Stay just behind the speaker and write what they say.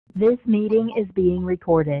This meeting is being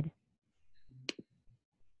recorded.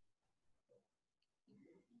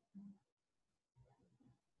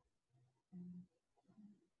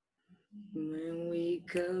 When we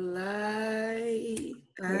collide.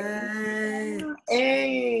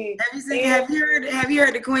 Hey. Have you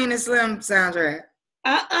heard the Queen and Slim soundtrack?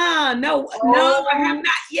 No, I have not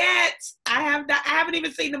yet. I haven't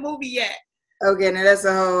even seen the movie yet. Okay, now that's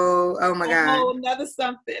a whole, oh my God. Whole nother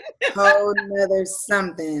something. Whole nother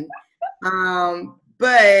something.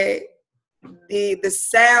 But the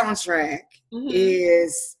soundtrack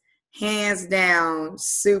is hands down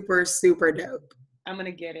super, super dope. I'm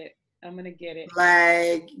gonna get it.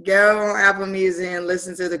 Like, go on Apple Music and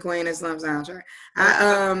listen to the Queen and Slim soundtrack.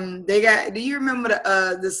 Do you remember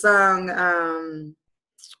the song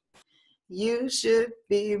You Should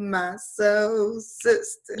Be My Soul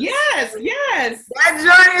Sister? Yes. That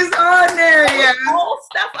joint is on there, yeah. Whole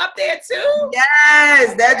stuff up there too.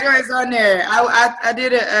 Yes, that joint's on there. I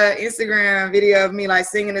did a Instagram video of me like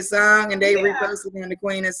singing the song, and they reposted it on the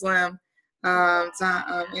Queen and Slim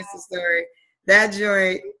Insta story. That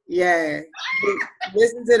joint, yeah.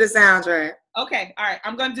 Listen to the soundtrack. Okay, all right.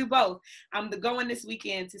 I'm gonna do both. I'm going this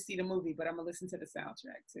weekend to see the movie, but I'm gonna listen to the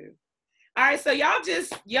soundtrack too. All right, so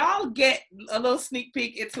y'all get a little sneak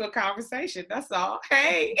peek into a conversation. That's all.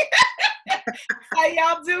 Hey, how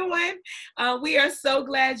y'all doing? We are so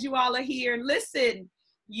glad you all are here. Listen,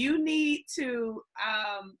 you need to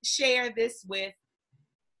share this with,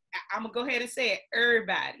 I'm gonna go ahead and say it,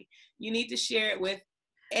 everybody. You need to share it with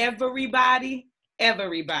everybody.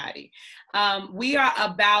 We are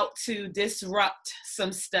about to disrupt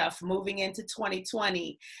some stuff moving into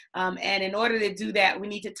 2020. And in order to do that, we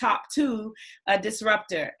need to talk to a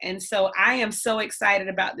disruptor. And so I am so excited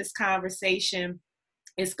about this conversation.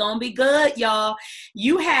 It's going to be good, y'all.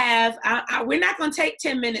 You have, we're not going to take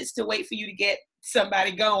 10 minutes to wait for you to get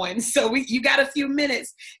somebody going. So you got a few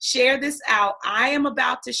minutes. Share this out. I am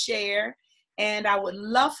about to share, and I would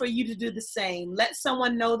love for you to do the same. Let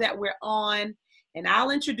someone know that we're on. And I'll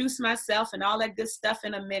introduce myself and all that good stuff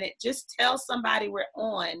in a minute. Just tell somebody we're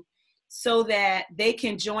on so that they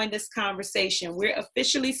can join this conversation. We're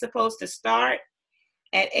officially supposed to start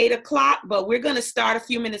at 8 o'clock, but we're going to start a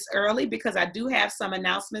few minutes early because I do have some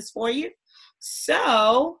announcements for you.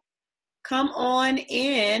 So come on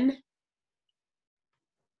in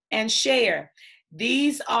and share.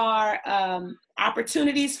 These are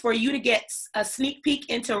opportunities for you to get a sneak peek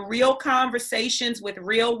into real conversations with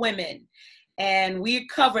real women. And we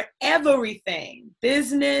cover everything: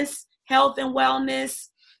 business, health and wellness,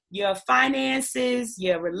 your finances,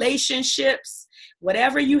 your relationships,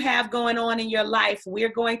 whatever you have going on in your life,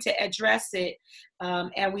 we're going to address it.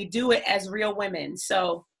 And we do it as real women.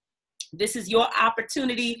 So this is your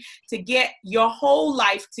opportunity to get your whole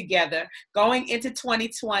life together going into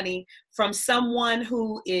 2020 from someone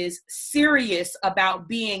who is serious about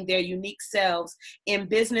being their unique selves in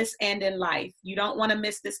business and in life. You don't want to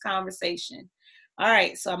miss this conversation. All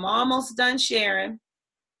right, so I'm almost done sharing.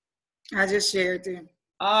 I just shared too.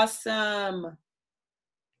 Awesome.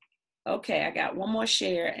 Okay, I got one more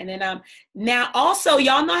share. And then now also,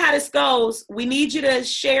 y'all know how this goes. We need you to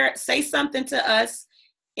share, say something to us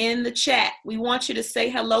in the chat. We want you to say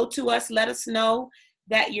hello to us. Let us know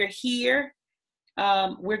that you're here.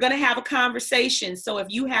 We're going to have a conversation. So if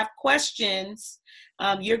you have questions,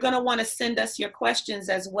 you're going to want to send us your questions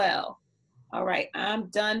as well. All right, I'm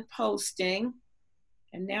done posting.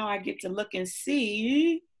 And now I get to look and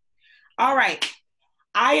see. All right,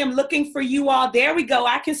 I am looking for you all. There we go.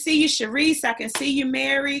 I can see you, Sharice. I can see you,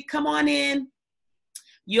 Mary. Come on in.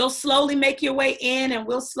 You'll slowly make your way in and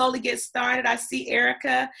we'll slowly get started. I see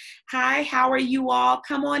Erica. Hi, how are you all?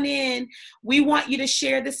 Come on in. We want you to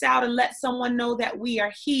share this out and let someone know that we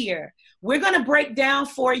are here. We're going to break down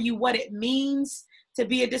for you what it means to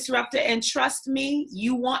be a disruptor. And trust me,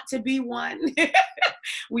 you want to be one.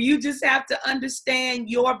 Well, you just have to understand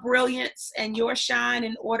your brilliance and your shine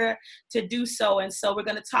in order to do so. And so we're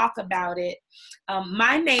going to talk about it.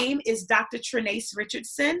 My name is Dr. Trenace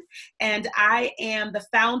Richardson, and I am the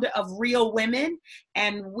founder of Real Women,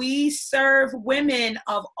 and we serve women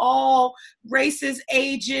of all races,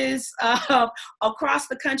 ages, across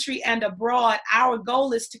the country and abroad. Our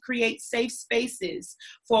goal is to create safe spaces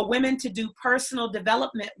for women to do personal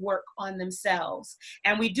development work on themselves.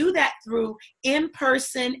 And we do that through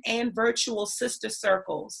in-person and virtual sister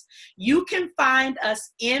circles. You can find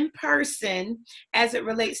us in person as it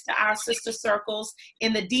relates to our sister circles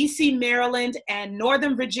in the DC, Maryland, and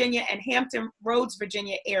Northern Virginia and Hampton Roads,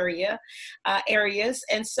 Virginia areas.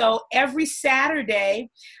 And so every Saturday,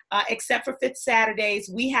 except for Fifth Saturdays,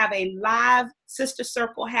 we have a live sister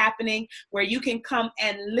circle happening where you can come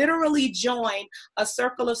and literally join a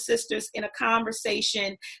circle of sisters in a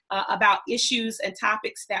conversation about issues and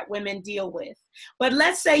topics that women deal with. But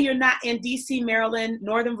let's say you're not in DC, Maryland,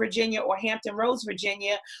 Northern Virginia, or Hampton Roads,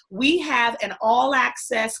 Virginia. We have an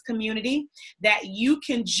all-access community that you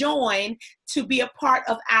can join to be a part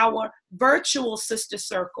of our virtual sister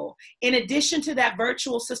circle. In addition to that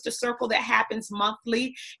virtual sister circle that happens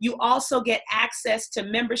monthly, you also get access to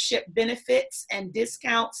membership benefits and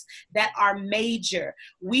discounts that are major.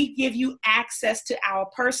 We give you access to our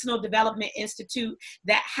Personal Development Institute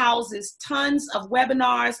that houses tons of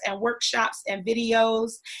webinars and workshops and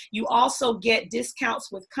videos. You also get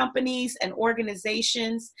discounts with companies and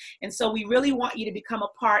organizations. And so we really want you to become a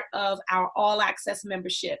part of our all access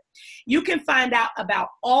membership. You can find out about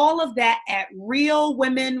all of that at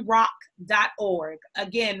realwomenrock.org.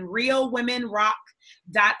 Again,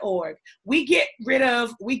 realwomenrock.org.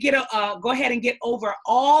 Go ahead and get over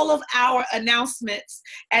all of our announcements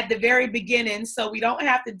at the very beginning so we don't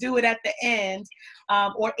have to do it at the end.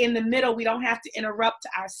 Or in the middle, we don't have to interrupt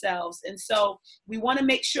ourselves. And so we want to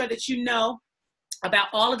make sure that you know about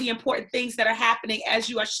all of the important things that are happening as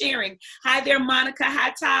you are sharing. Hi there, Monica.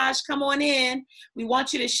 Hi, Taj. Come on in. We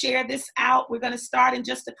want you to share this out. We're going to start in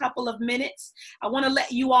just a couple of minutes. I want to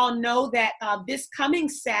let you all know that this coming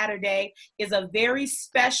Saturday is a very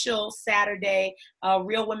special Saturday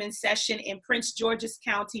Real Women session in Prince George's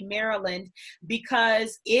County, Maryland,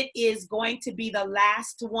 because it is going to be the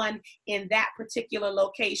last one in that particular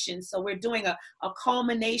location. So we're doing a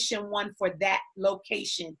culmination one for that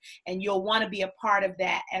location, and you'll want to be a part of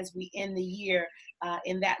that as we end the year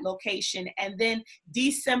in that location. And then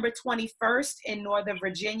December 21st in Northern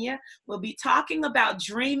Virginia, we'll be talking about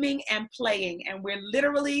dreaming and playing. And we're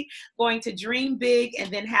literally going to dream big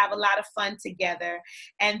and then have a lot of fun together.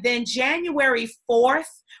 And then January 4th,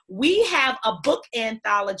 we have a book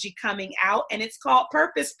anthology coming out, and it's called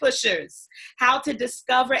Purpose Pushers: How to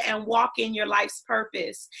Discover and Walk in Your Life's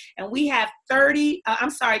Purpose. And we have 20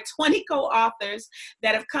 co-authors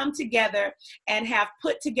that have come together and have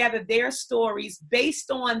put together their stories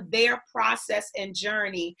based on their process and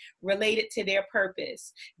journey related to their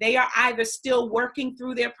purpose. They are either still working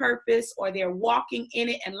through their purpose, or they're walking in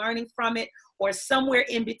it and learning from it, or somewhere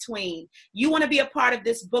in between. You want to be a part of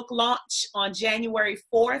this book launch on January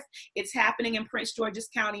 4th. It's happening in Prince George's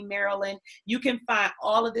County, Maryland. You can find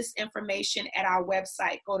all of this information at our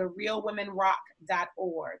website. Go to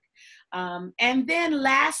realwomenrock.org. And then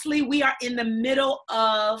lastly, we are in the middle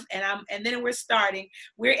of,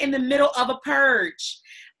 we're in the middle of a purge.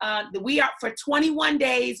 For 21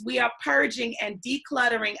 days, we are purging and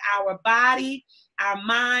decluttering our body, our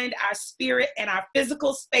mind, our spirit, and our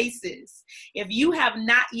physical spaces. If you have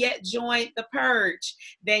not yet joined the purge,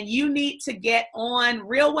 then you need to get on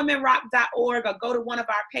realwomenrock.org or go to one of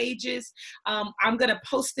our pages. I'm going to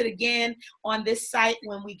post it again on this site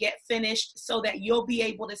when we get finished so that you'll be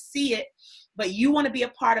able to see it. But you want to be a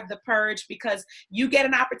part of the purge because you get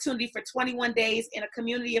an opportunity for 21 days in a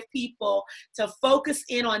community of people to focus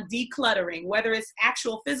in on decluttering, whether it's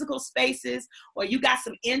actual physical spaces or you got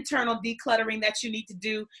some internal decluttering that you need to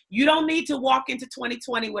do. You don't need to walk into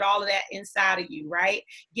 2020 with all of that inside of you, right?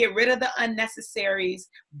 Get rid of the unnecessaries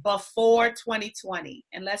before 2020,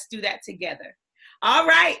 and let's do that together. All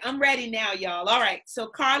right, I'm ready now, y'all. All right, so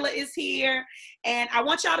Carla is here, and I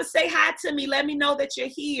want y'all to say hi to me. Let me know that you're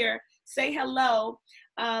here. Say hello.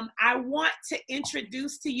 I want to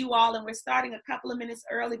introduce to you all, and we're starting a couple of minutes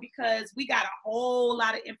early because we got a whole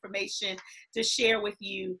lot of information to share with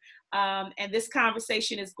you. And this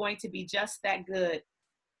conversation is going to be just that good.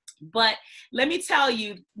 But let me tell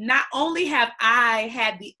you, not only have I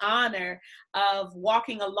had the honor of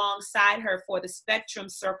walking alongside her for the Spectrum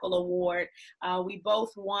Circle Award, we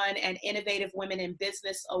both won an Innovative Women in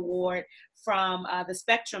Business Award from the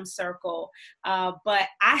Spectrum Circle, but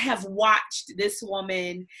I have watched this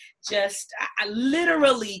woman I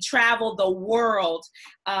literally travel the world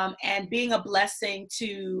and being a blessing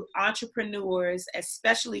to entrepreneurs,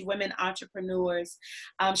 especially women entrepreneurs.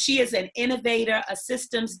 She is an innovator, a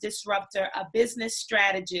systems disruptor, a business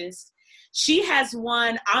strategist. She has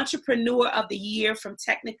won Entrepreneur of the Year from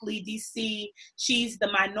Technically DC. She's the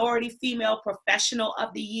Minority Female Professional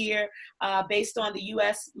of the Year based on the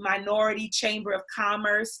U.S. Minority Chamber of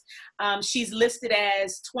Commerce. She's listed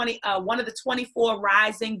as one of the 24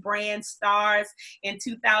 Rising Brand Stars in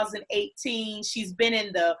 2018. She's been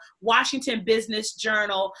in the Washington Business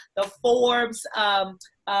Journal, the Forbes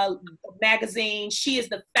magazine. She is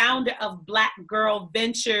the founder of Black Girl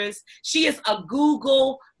Ventures. She is a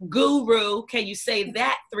Google guru. Can you say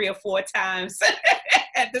that 3 or 4 times?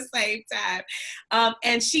 at the same time.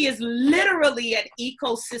 And she is literally an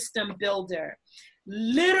ecosystem builder,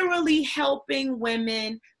 literally helping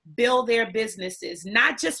women build their businesses,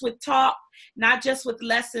 not just with talk, not just with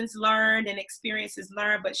lessons learned and experiences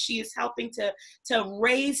learned, but she is helping to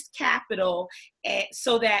raise capital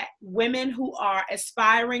so that women who are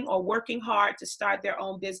aspiring or working hard to start their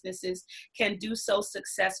own businesses can do so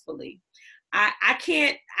successfully. I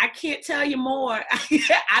can't tell you more.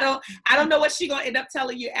 I don't know what she's gonna end up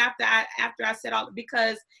telling you after I said all,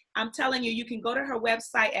 because I'm telling you, you can go to her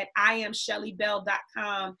website at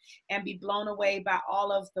iamshellybell.com and be blown away by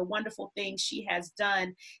all of the wonderful things she has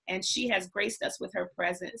done. And she has graced us with her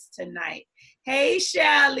presence tonight. Hey,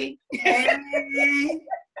 Shelly. Hey.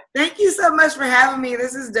 Thank you so much for having me.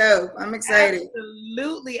 This is dope. I'm excited.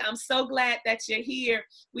 Absolutely. I'm so glad that you're here.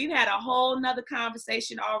 We've had a whole nother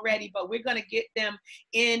conversation already, but we're going to get them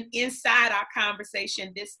inside our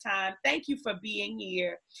conversation this time. Thank you for being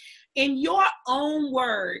here. In your own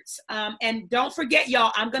words, and don't forget,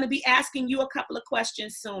 y'all, I'm going to be asking you a couple of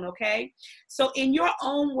questions soon, okay? So in your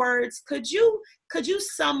own words, could you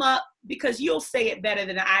sum up, because you'll say it better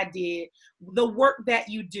than I did, the work that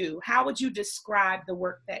you do? How would you describe the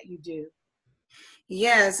work that you do?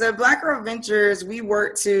 Yeah, so Black Girl Ventures, we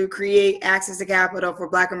work to create access to capital for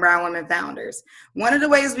Black and brown women founders. One of the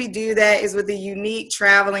ways we do that is with a unique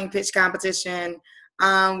traveling pitch competition,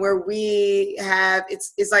 where we have,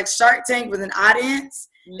 it's like Shark Tank with an audience,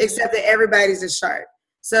 except that everybody's a shark.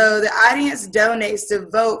 So the audience donates to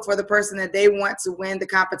vote for the person that they want to win the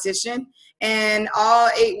competition, and all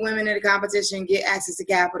 8 women in the competition get access to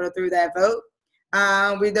capital through that vote.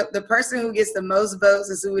 The person who gets the most votes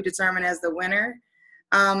is who we determine as the winner.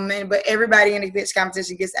 But everybody in the pitch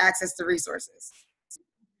competition gets access to resources.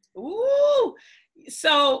 Ooh.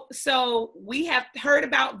 So we have heard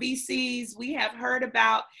about VCs, we have heard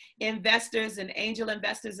about investors and angel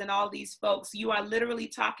investors and all these folks. You are literally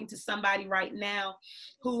talking to somebody right now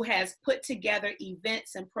who has put together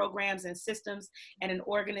events and programs and systems and an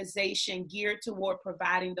organization geared toward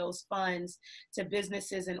providing those funds to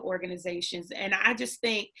businesses and organizations. And I just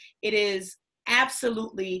think it is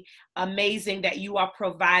absolutely amazing that you are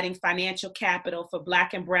providing financial capital for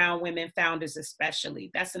Black and brown women founders,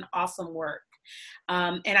 especially. That's an awesome work.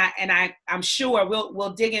 I'm sure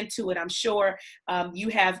we'll dig into it. I'm sure you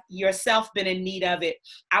have yourself been in need of it.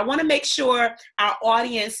 I want to make sure our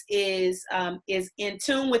audience is in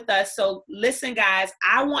tune with us. So listen, guys,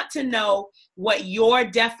 I want to know what your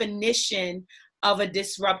definition of a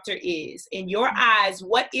disruptor is. In your eyes,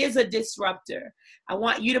 what is a disruptor? I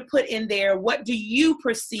want you to put in there, what do you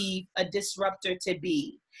perceive a disruptor to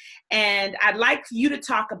be? And I'd like you to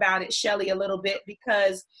talk about it, Shelly, a little bit,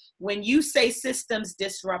 because when you say systems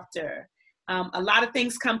disruptor, a lot of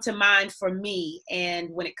things come to mind for me. And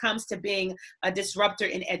when it comes to being a disruptor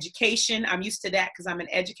in education, I'm used to that because I'm an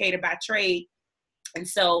educator by trade. And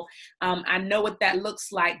so I know what that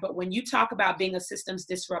looks like. But when you talk about being a systems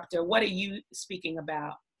disruptor, what are you speaking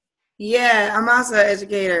about? Yeah, I'm also an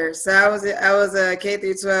educator. So I was a K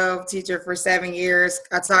through 12 teacher for 7 years.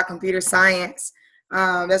 I taught computer science.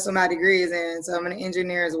 That's what my degree is in. So I'm an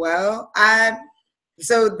engineer as well.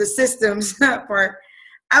 So the systems part,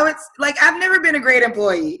 I've never been a great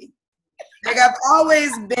employee. Like I've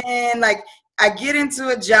always been like, I get into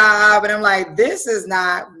a job and I'm like, this is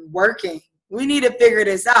not working. We need to figure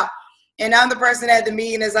this out. And I'm the person at the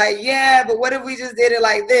meeting is like, yeah, but what if we just did it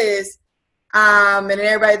like this? And then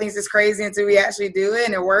everybody thinks it's crazy until we actually do it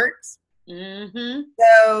and it works. Mm-hmm.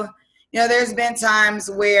 So, there's been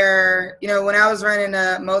times where, when I was running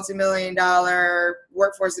a multi-million-dollar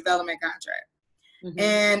workforce development contract,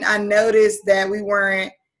 and I noticed that we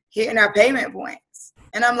weren't hitting our payment points.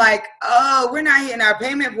 And I'm like, oh, we're not hitting our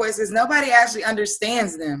payment points because nobody actually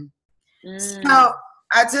understands them. So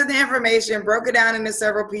I took the information, broke it down into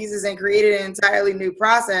several pieces, and created an entirely new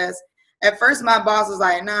process. At first, my boss was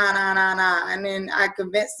like, nah. And then I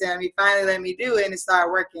convinced him. He finally let me do it, and it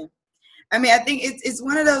started working. I mean, I think it's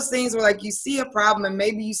one of those things where, like, you see a problem, and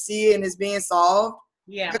maybe you see it and it's being solved.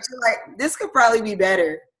 Yeah. But you're like, this could probably be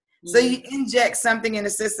better. So you inject something in the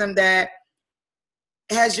system that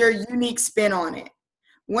has your unique spin on it.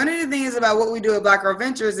 One of the things about what we do at Black Girl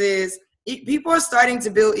Ventures is people are starting to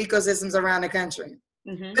build ecosystems around the country.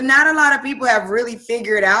 But not a lot of people have really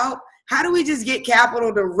figured out, how do we just get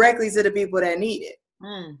capital directly to the people that need it?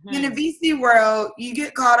 In the VC world, you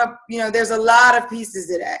get caught up, there's a lot of pieces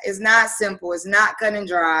to that. It's not simple. It's not cut and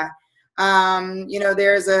dry.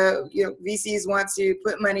 There's VCs want to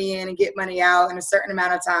put money in and get money out in a certain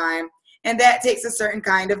amount of time. And that takes a certain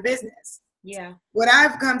kind of business. Yeah. What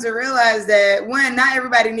I've come to realize that, one, not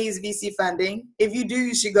everybody needs VC funding. If you do,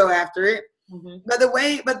 you should go after it. But the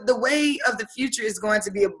way of the future is going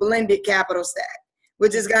to be a blended capital stack,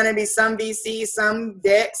 which is going to be some VC, some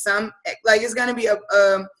debt, some like it's going to be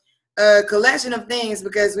a collection of things,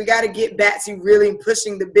 because we got to get back to really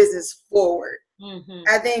pushing the business forward.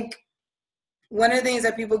 I think one of the things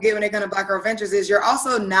that people get when they come to Black Girl Ventures is you're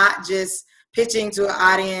also not just pitching to an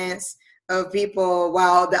audience of people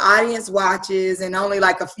while the audience watches and only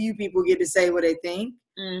like a few people get to say what they think.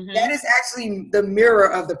 That is actually the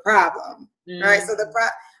mirror of the problem, right? So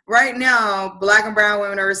right now, Black and brown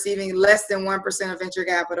women are receiving less than 1% of venture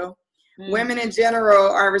capital. Women in general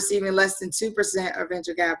are receiving less than 2% of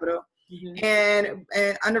venture capital. And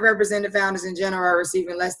underrepresented founders in general are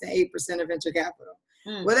receiving less than 8% of venture capital.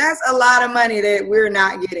 Well, that's a lot of money that we're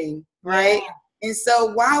not getting, right? And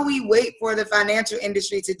so while we wait for the financial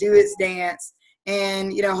industry to do its dance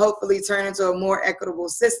and, you know, hopefully turn into a more equitable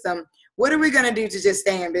system, what are we going to do to just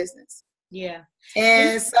stay in business?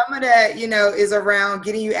 And some of that, you know, is around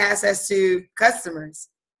getting you access to customers,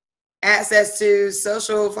 access to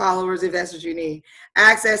social followers if that's what you need,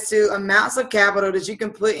 access to amounts of capital that you can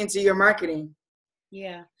put into your marketing.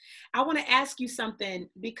 I want to ask you something,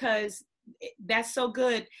 because that's so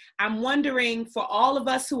good. I'm wondering, for all of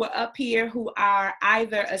us who are up here who are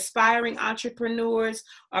either aspiring entrepreneurs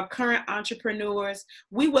or current entrepreneurs,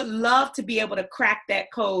 we would love to be able to crack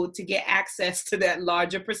that code to get access to that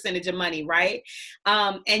larger percentage of money, right?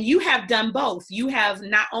 And you have done both. You have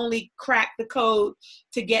not only cracked the code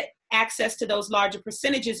to get access to those larger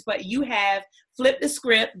percentages, but you have flipped the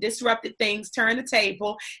script, disrupted things, turned the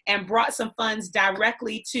table, and brought some funds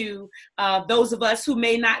directly to those of us who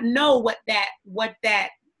may not know what that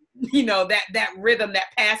you know, that rhythm,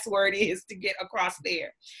 that password is to get across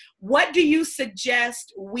there. What do you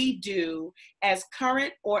suggest we do as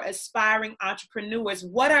current or aspiring entrepreneurs?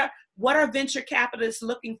 What are venture capitalists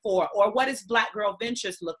looking for, or what is Black Girl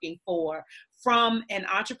Ventures looking for from an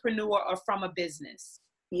entrepreneur or from a business?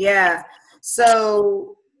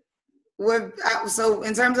 So in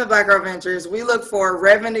terms of Black Girl Ventures, we look for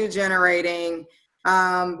revenue generating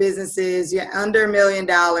businesses. You're under $1 million,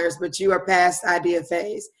 but you are past idea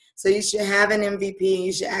phase. So you should have an MVP.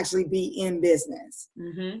 You should actually be in business.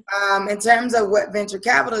 In terms of what venture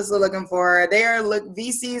capitalists are looking for,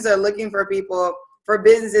 VCs are looking for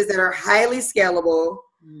businesses that are highly scalable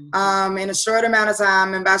in a short amount of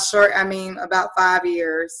time. And by short, I mean about 5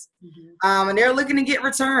 years. And they're looking to get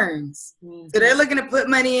returns. So they're looking to put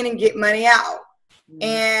money in and get money out.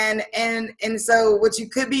 And so what you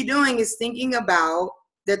could be doing is thinking about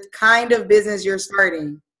the kind of business you're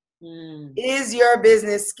starting. Is your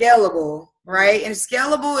business scalable, right? And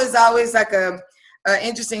scalable is always like a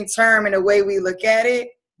interesting term in the way we look at it.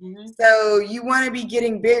 So you want to be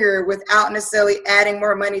getting bigger without necessarily adding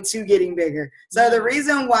more money to getting bigger. So the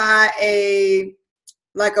reason why a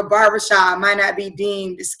barbershop might not be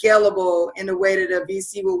deemed scalable in the way that a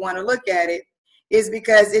VC would want to look at it is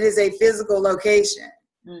because it is a physical location.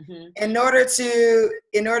 In order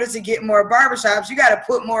to get more barbershops, you got to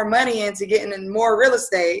put more money into getting in more real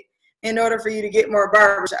estate in order for you to get more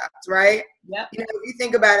barbershops, right? You know, if you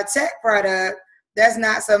think about a tech product, that's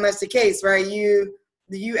not so much the case, right?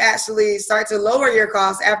 You actually start to lower your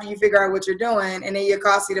costs after you figure out what you're doing, and then your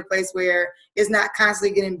costs get a place where it's not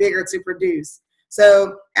constantly getting bigger to produce.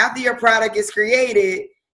 So after your product is created,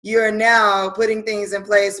 you're now putting things in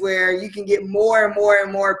place where you can get more and more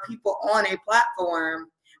and more people on a platform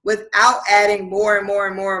without adding more and more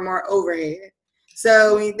and more and more overhead.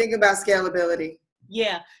 So when you think about scalability.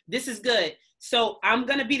 This is good. So I'm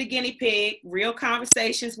going to be the guinea pig, real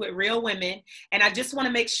conversations with real women. And I just want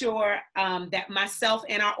to make sure that myself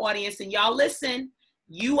and our audience, and y'all listen,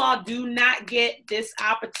 you all do not get this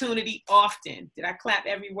opportunity often. Did I clap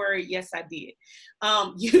every word? Yes, I did.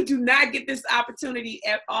 You do not get this opportunity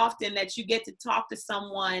often that you get to talk to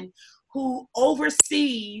someone who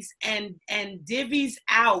oversees and divvies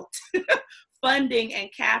out funding and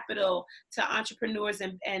capital to entrepreneurs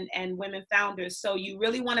and women founders. So you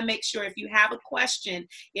really want to make sure, if you have a question,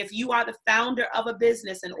 if you are the founder of a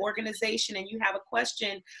business, an organization, and you have a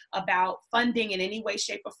question about funding in any way,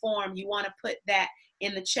 shape, or form, you want to put that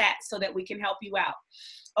in the chat so that we can help you out.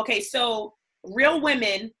 Okay, so real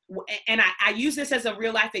women, and I use this as a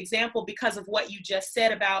real life example because of what you just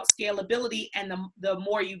said about scalability, and the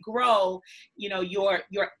more you grow, you know, your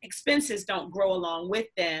expenses don't grow along with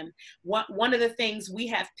them. One of the things we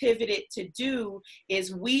have pivoted to do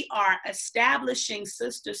is we are establishing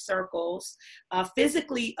sister circles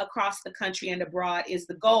physically across the country and abroad is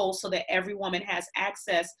the goal, so that every woman has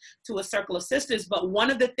access to a circle of sisters. But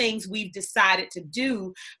one of the things we've decided to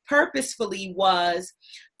do purposefully was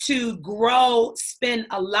to spend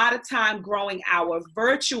a lot of time growing our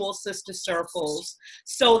virtual sister circles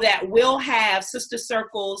so that we'll have sister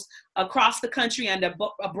circles across the country and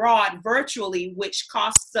abroad virtually, which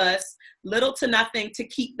costs us little to nothing to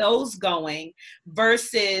keep those going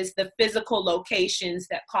versus the physical locations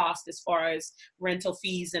that cost as far as rental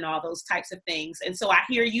fees and all those types of things. And so I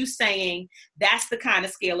hear you saying that's the kind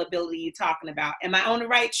of scalability you're talking about. Am I on the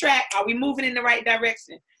right track? Are we moving in the right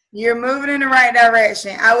direction? You're moving in the right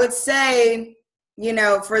direction. I would say,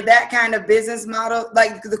 for that kind of business model,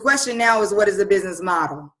 like the question now is, what is the business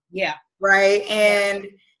model? Yeah. Right. And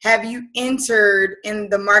have you entered in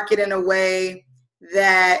the market in a way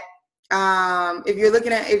that if you're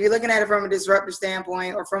looking at it from a disruptive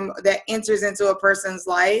standpoint or from that enters into a person's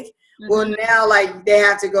life, well, now like they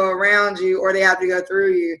have to go around you or they have to go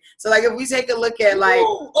through you. So like if we take a look at like,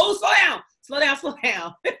 slow down.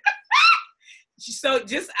 So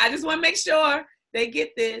I just want to make sure they get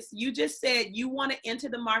this. You just said you want to enter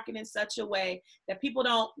the market in such a way that people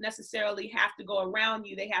don't necessarily have to go around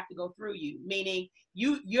you. They have to go through you, meaning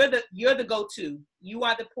you're the go-to. You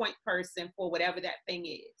are the point person for whatever that thing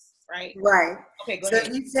is, right? Right. Okay, go ahead.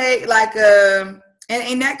 So you take like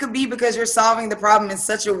and that could be because you're solving the problem in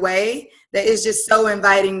such a way that it's just so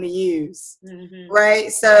inviting to use.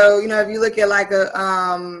 Right. So, if you look at like a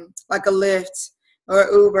Lyft or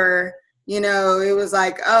Uber, it was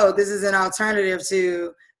like, oh, this is an alternative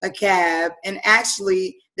to a cab. And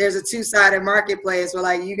actually there's a two-sided marketplace where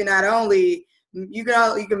like you can not only, you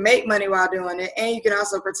can make money while doing it and you can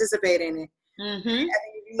also participate in it. And if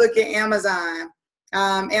you look at Amazon,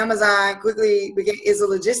 Amazon quickly is a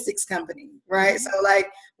logistics company, right? So like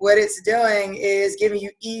what it's doing is giving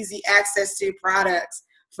you easy access to products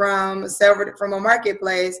from a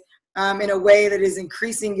marketplace in a way that is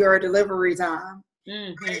increasing your delivery time.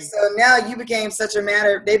 Right? So now they became such a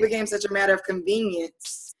matter of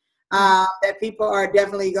convenience that people are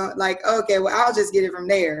definitely going like, okay, well, I'll just get it from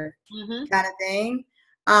there kind of thing.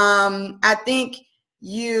 I think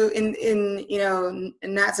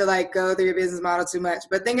not to like go through your business model too much,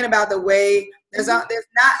 but thinking about the way there's not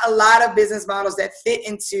a lot of business models that fit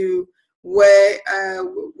into where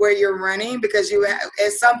you're running, because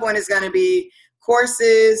at some point it's going to be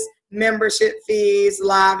courses, membership fees,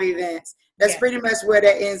 live events. That's pretty much where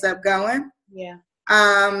that ends up going. Yeah.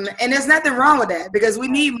 And there's nothing wrong with that because we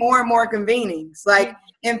need more and more convenings. Like,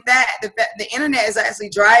 in fact, the internet is actually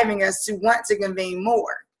driving us to want to convene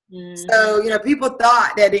more. So, people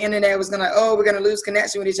thought that the internet was we're going to lose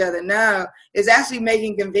connection with each other. No, it's actually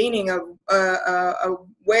making convening a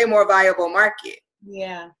way more viable market.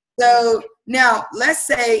 Yeah. So now let's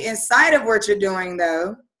say inside of what you're doing,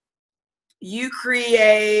 though, you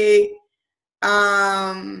create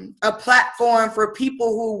a platform for people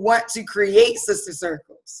who want to create sister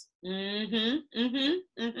circles.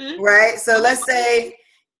 Right. So let's say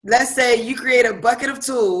you create a bucket of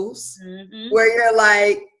tools where you're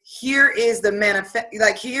like, here is the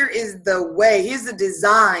here is the way, here's the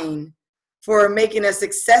design for making a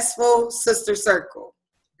successful sister circle.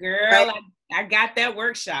 Girl, right? I got that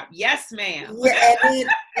workshop. Yes, ma'am. Yeah,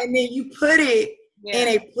 and then you put it in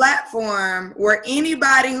a platform where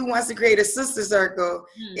anybody who wants to create a sister circle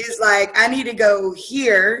is like, I need to go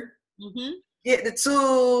here, get the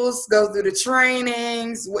tools, go through the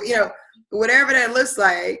trainings, whatever that looks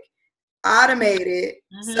like, automate it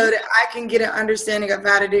so that I can get an understanding of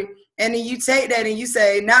how to do. And then you take that and you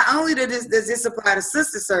say, not only does this apply to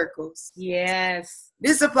sister circles, yes,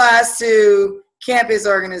 this applies to campus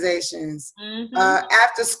organizations,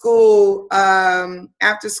 after school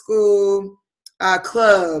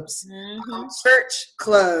clubs, church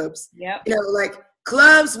clubs, like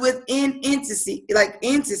clubs within entities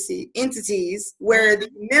where the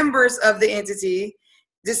members of the entity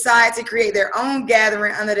decide to create their own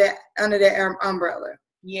gathering under that umbrella.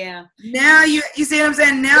 Yeah. Now you see what I'm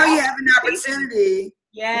saying? Now you have an opportunity.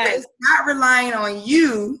 Yeah. It's not relying on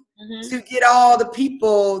you to get all the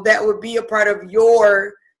people that would be a part of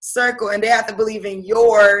your circle, and they have to believe in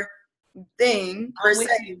your thing per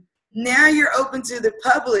se. Now you're open to the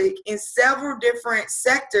public in several different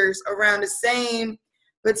sectors around the same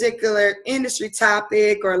particular industry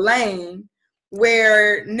topic or lane,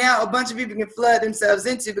 where now a bunch of people can flood themselves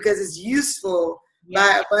into because it's useful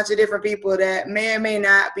by a bunch of different people that may or may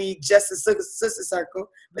not be just a sister circle,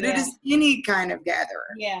 but it is any kind of gatherer.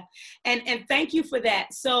 Yeah. And thank you for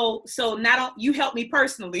that. So you helped me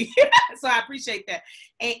personally. So I appreciate that.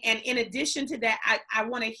 And in addition to that, I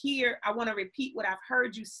want to repeat what I've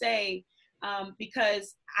heard you say,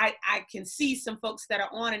 because I can see some folks that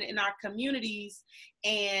are on it in our communities,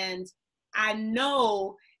 and I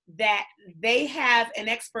know that they have an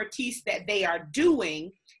expertise that they are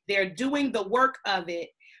doing, they're doing the work of it,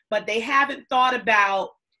 but they haven't thought about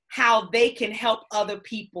how they can help other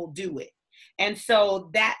people do it. And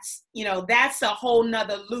so that's, that's a whole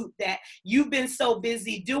nother loop that you've been so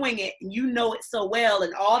busy doing it and you know it so well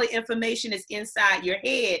and all the information is inside your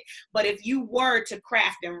head. But if you were to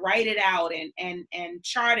craft and write it out and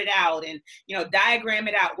chart it out and, diagram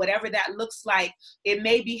it out, whatever that looks like, it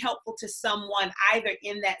may be helpful to someone either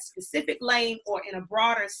in that specific lane or in a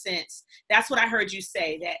broader sense. That's what I heard you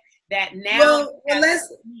say, that now. Well,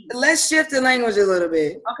 let's shift the language a little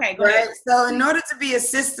bit. Okay, go ahead. So in order to be a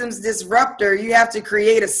systems disruptor, you have to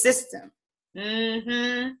create a system.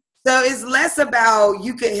 Mm-hmm. So it's less about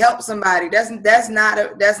you could help somebody. That's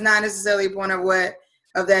not necessarily a point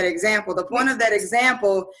of that example. The point of that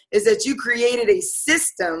example is that you created a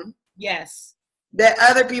system. Yes. That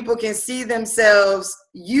other people can see themselves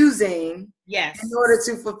using. Yes. In order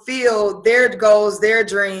to fulfill their goals, their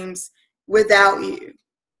dreams without you.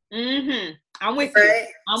 Mm-hmm. I'm with you.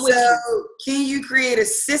 I'm with you. So can you create a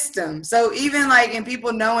system? So even like in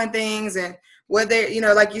people knowing things and what they,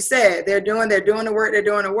 like you said, they're doing the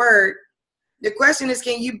work. The question is,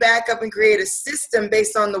 can you back up and create a system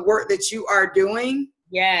based on the work that you are doing?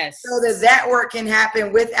 Yes. So that work can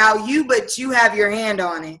happen without you, but you have your hand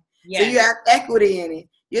on it. Yes. So you have equity in it.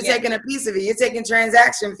 You're taking a piece of it. You're taking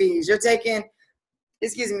transaction fees. You're taking,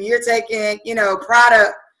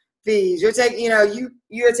 product fees. You're taking,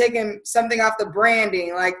 you're taking something off the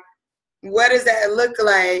branding. Like, what does that look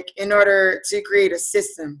like in order to create a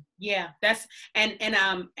system? Yeah, that's and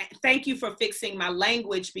thank you for fixing my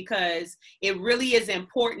language, because it really is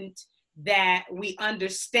important that we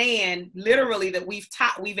understand literally that we've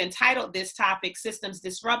entitled this topic Systems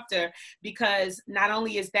Disruptor, because not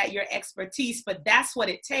only is that your expertise, but that's what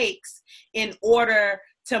it takes in order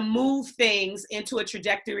to move things into a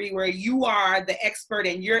trajectory where you are the expert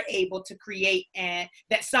and you're able to create, and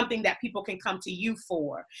that's something that people can come to you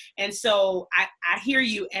for. And so I hear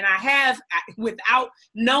you, and without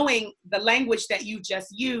knowing the language that you just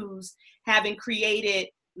used, having created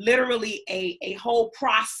literally a whole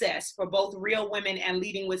process for both Real Women and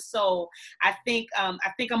Leading with Soul, I think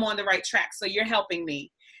I'm on the right track. So you're helping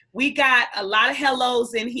me. We got a lot of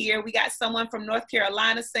hellos in here. We got someone from North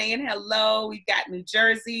Carolina saying hello. We've got New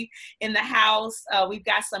Jersey in the house. We've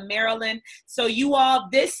got some Maryland. So you all,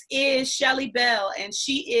 this is Shelly Bell, and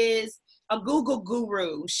she is a Google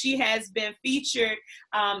guru. She has been featured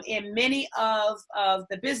in many of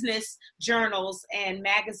the business journals and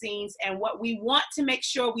magazines. And what we want to make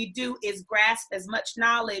sure we do is grasp as much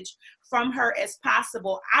knowledge from her as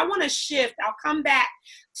possible. I want to shift. I'll come back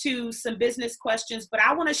to some business questions, but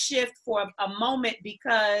I want to shift for a moment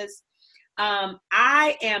because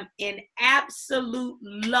I am in absolute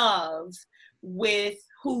love with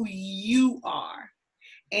who you are.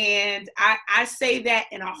 And I say that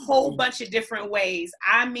in a whole bunch of different ways.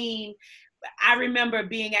 I mean, I remember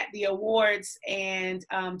being at the awards and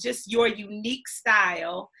just your unique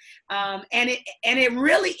style. And it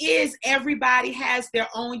really is, everybody has their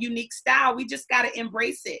own unique style. We just got to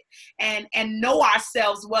embrace it and know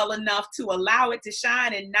ourselves well enough to allow it to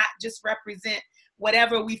shine and not just represent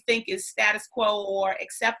whatever we think is status quo or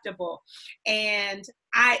acceptable. And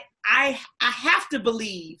I have to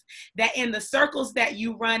believe that in the circles that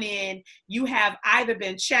you run in, you have either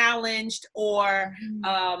been challenged or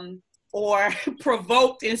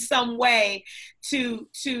provoked in some way to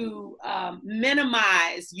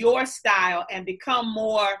minimize your style and become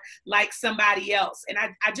more like somebody else. And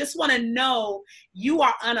I just want to know you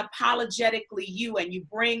are unapologetically you, and you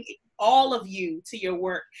bring all of you to your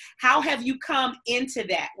work. How have you come into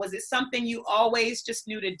that? Was it something you always just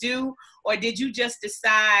knew to do, or did you just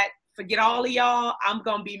decide, forget all of y'all, I'm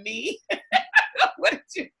gonna be me? What did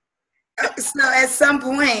you? So at some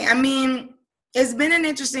point, I mean, it's been an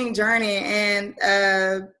interesting journey, and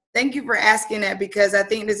thank you for asking that, because I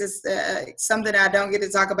think this is something I don't get to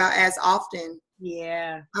talk about as often.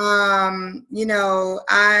 Yeah. You know,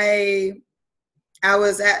 I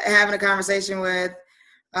was having a conversation with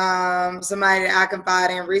somebody that I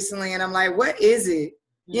confide in recently, and I'm like, what is it?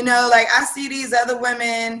 You know, like I see these other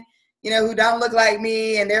women, you know, who don't look like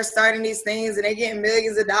me, and they're starting these things and they're getting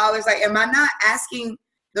millions of dollars. Like, am I not asking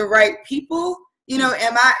the right people? You know,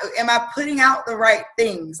 am I putting out the right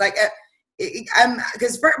things? Like,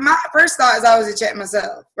 because my first thought is always to check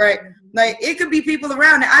myself, right? Like, it could be people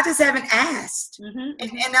around that I just haven't asked.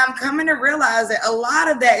 And I'm coming to realize that a lot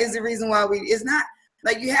of that is the reason why it's not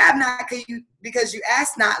like you have not because you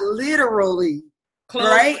ask not literally. Closed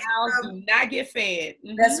right? mouths do not get fed.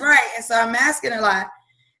 That's right. And so I'm asking a lot.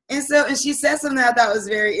 And she said something I thought was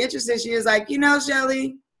very interesting. She was like, you know,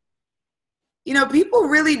 Shelly, you know, people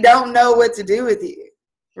really don't know what to do with you.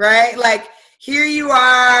 right? Like here you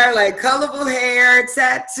are, like colorful hair,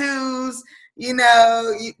 tattoos, you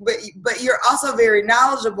know, but you're also very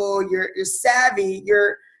knowledgeable. You're savvy.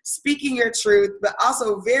 You're speaking your truth, but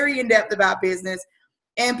also very in depth about business.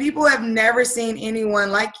 And people have never seen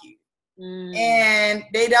anyone like you. And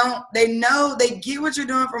they know, they get what you're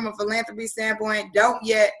doing from a philanthropy standpoint, don't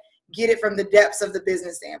yet get it from the depths of the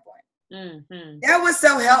business standpoint. That was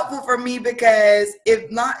so helpful for me because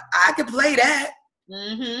if not, I could play that.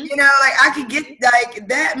 You know, like I could get, like,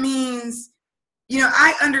 that means, you know,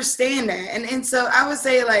 I understand that. And so I would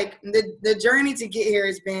say, like, the journey to get here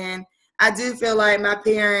has been, I do feel like my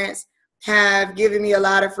parents have given me a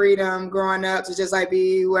lot of freedom growing up to just like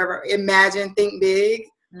be whoever, imagine, think big.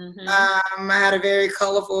 I had a very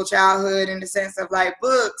colorful childhood in the sense of like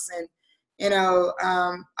books and, you know,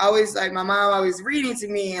 always like my mom always reading to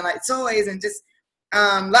me and like toys and just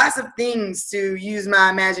lots of things to use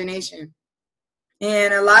my imagination.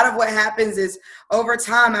 And a lot of what happens is over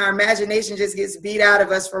time, our imagination just gets beat out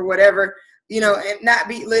of us for whatever, you know, and not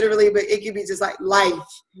beat literally, but it could be just like life,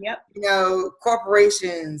 you know,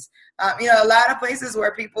 corporations, you know, a lot of places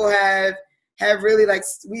where people have really, like,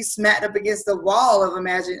 we smacked up against the wall of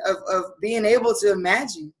being able to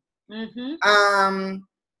imagine.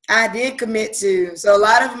 I did commit to, so a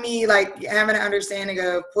lot of me, like, having an understanding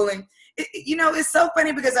of pulling, you know, it's so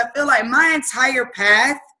funny because I feel like my entire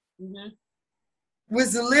path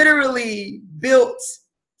was literally built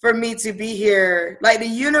for me to be here. Like the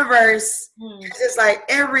universe is just like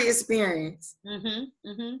every experience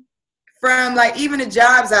from like even the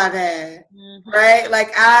jobs I've had, right?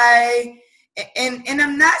 Like and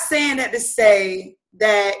I'm not saying that to say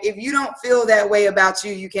that if you don't feel that way about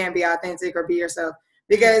you, you can't be authentic or be yourself,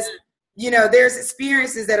 because you know, there's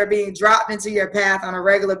experiences that are being dropped into your path on a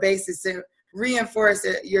regular basis to reinforce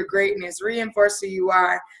your greatness, reinforce who you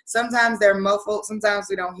are. Sometimes they're muffled, sometimes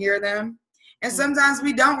we don't hear them, and sometimes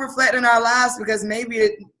we don't reflect in our lives because maybe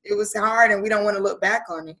it was hard and we don't want to look back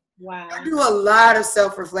on it. I do a lot of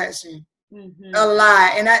self-reflection, a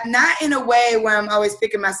lot, and not in a way where I'm always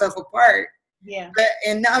picking myself apart, but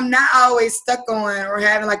and I'm not always stuck on or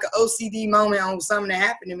having like an OCD moment on something that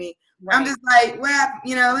happened to me. I'm just like, well,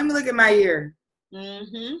 you know, let me look at my year.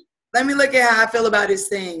 Let me look at how I feel about this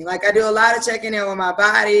thing. Like I do a lot of checking in with my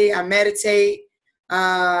body. I meditate.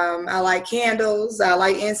 I like candles. I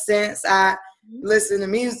like incense. I listen to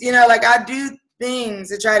music. You know, like I do things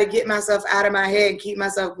to try to get myself out of my head and keep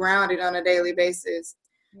myself grounded on a daily basis.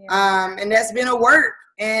 And that's been a work.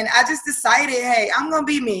 And I just decided, hey, I'm going to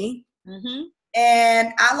be me.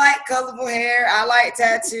 And I like colorful hair. I like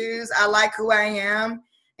tattoos. I like who I am.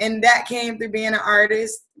 And that came through being an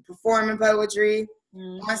artist, performing poetry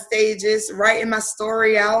on stages, writing my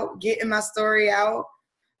story out, getting my story out,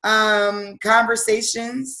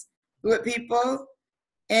 conversations with people,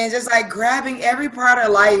 and just like grabbing every part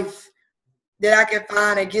of life that I can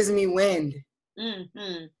find that gives me wind. You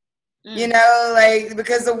know, like,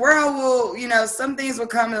 because the world will, you know, some things will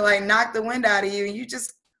come and like knock the wind out of you, and you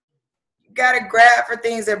just gotta grab for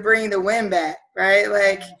things that bring the wind back, right?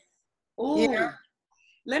 Like, you know.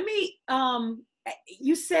 Let me,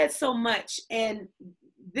 you said so much, and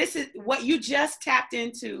this is what you just tapped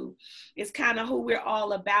into is kind of who we're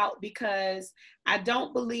all about, because I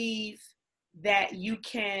don't believe that you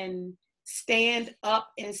can stand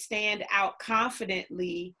up and stand out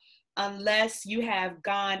confidently unless you have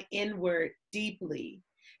gone inward deeply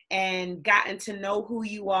and gotten to know who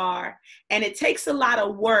you are. And it takes a lot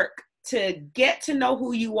of work to get to know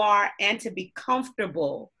who you are and to be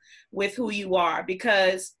comfortable with who you are,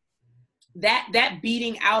 because that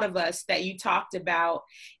beating out of us that you talked about,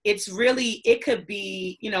 it's really, it could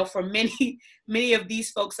be, you know, for many of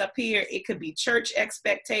these folks up here, it could be church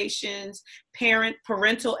expectations,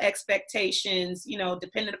 parental expectations, you know,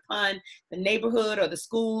 depending upon the neighborhood or the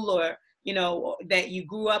school or, you know, that you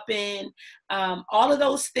grew up in. All of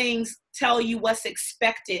those things tell you what's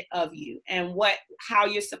expected of you and how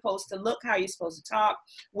you're supposed to look, how you're supposed to talk,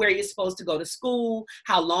 where you're supposed to go to school,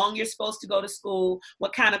 how long you're supposed to go to school,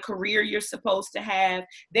 what kind of career you're supposed to have.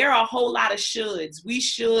 There are a whole lot of shoulds. We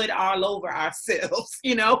should all over ourselves,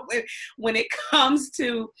 you know, when it comes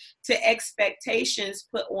to expectations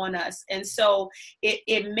put on us. And so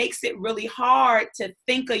it makes it really hard to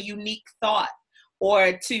think a unique thought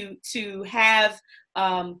or to have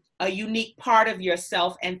a unique part of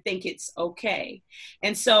yourself and think it's okay.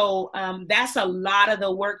 And so that's a lot of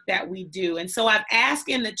the work that we do. And so I've asked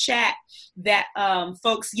in the chat that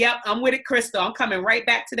folks, yep, I'm with it, Crystal. I'm coming right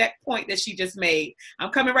back to that point that she just made.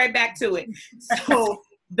 I'm coming right back to it. So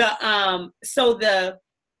the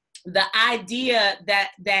idea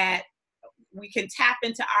that we can tap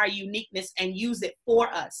into our uniqueness and use it for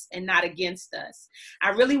us and not against us. I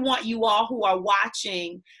really want you all who are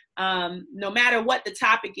watching, no matter what the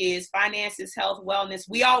topic is, finances, health, wellness,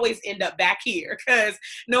 we always end up back here, because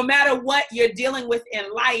no matter what you're dealing with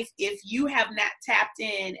in life, if you have not tapped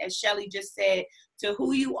in, as Shelly just said, to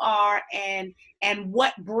who you are and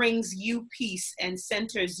what brings you peace and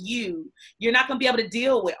centers you, you're not going to be able to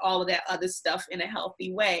deal with all of that other stuff in a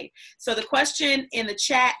healthy way. So the question in the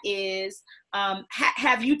chat is,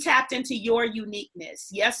 have you tapped into your uniqueness?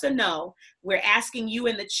 Yes or no? We're asking you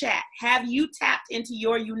in the chat. Have you tapped into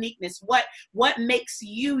your uniqueness? What makes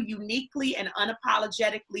you uniquely and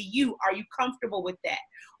unapologetically you? Are you comfortable with that?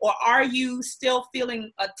 Or are you still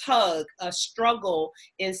feeling a tug, a struggle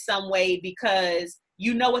in some way because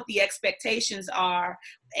you know what the expectations are,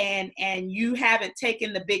 and you haven't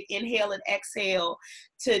taken the big inhale and exhale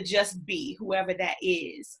to just be whoever that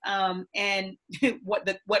is. And what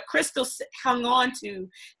Crystal hung on to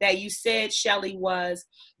that you said, Shelly, was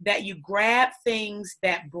that you grab things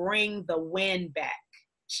that bring the wind back.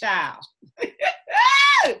 Child.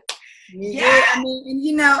 Yeah, I mean,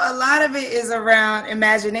 you know, a lot of it is around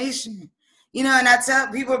imagination. You know, and I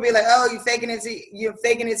tell people, be like, "Oh, you're faking it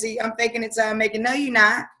I'm faking it till I make it." No, you're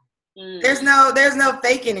not. There's no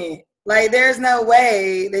faking it. Like, there's no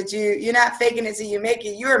way that you're not faking it till you make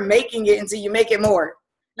it. You're making it until you make it more.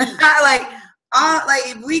 Like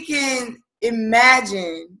if we can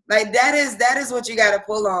imagine, like, that is what you got to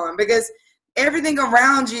pull on, because everything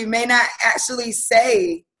around you may not actually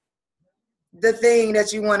say the thing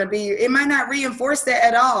that you want to be. It might not reinforce that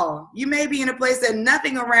at all. You may be in a place that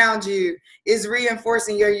nothing around you is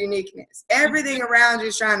reinforcing your uniqueness. Everything around you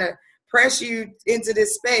is trying to press you into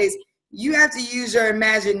this space. You have to use your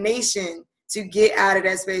imagination to get out of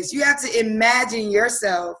that space. You have to imagine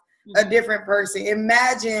yourself a different person.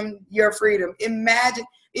 Imagine your freedom. Imagine,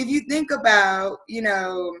 if you think about, you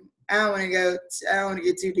know, I don't want to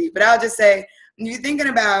get too deep, but I'll just say, when you're thinking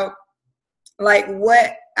about like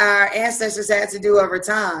what our ancestors had to do over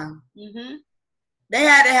time, they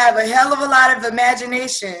had to have a hell of a lot of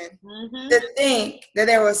imagination to think that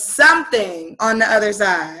there was something on the other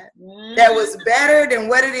side that was better than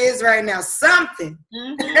what it is right now. Something.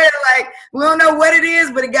 Like, we don't know what it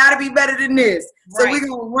is, but it got to be better than this. So we're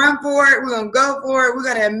going to run for it. We're going to go for it. We're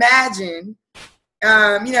going to imagine,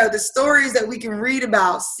 you know, the stories that we can read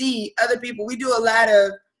about, see other people. We do a lot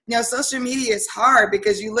of, you know, social media is hard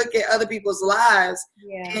because you look at other people's lives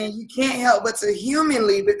and you can't help but to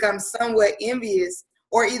humanly become somewhat envious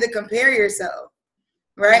or either compare yourself,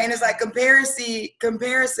 right? And it's like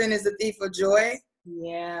comparison is the thief of joy.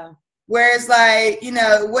 Yeah. Where it's like, you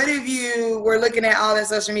know, what if you were looking at all that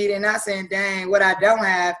social media and not saying, dang, what I don't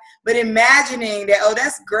have, but imagining that, oh,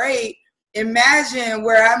 that's great. Imagine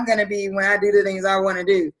where I'm going to be when I do the things I want to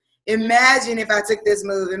do. Imagine if I took this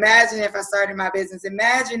move. Imagine if I started my business.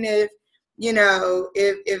 Imagine if, you know,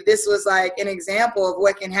 if this was like an example of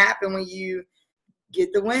what can happen when you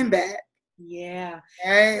get the win back. Yeah.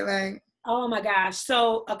 Right? Like, oh my gosh.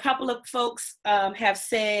 So a couple of folks have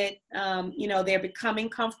said, you know, they're becoming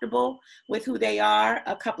comfortable with who they are.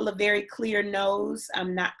 A couple of very clear no's,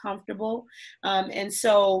 I'm not comfortable. And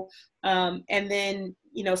so, and then,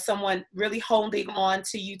 you know, someone really holding on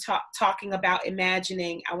to you talking about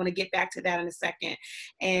imagining. I want to get back to that in a second.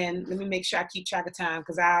 And let me make sure I keep track of time,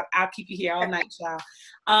 because I'll keep you here all night,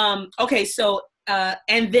 y'all. Okay, so,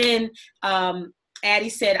 and then Addie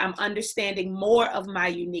said, I'm understanding more of my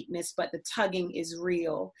uniqueness, but the tugging is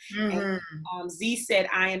real. And Z said,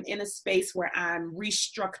 I am in a space where I'm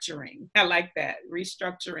restructuring. I like that,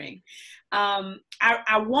 restructuring.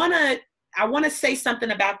 I want to say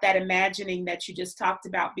something about that imagining that you just talked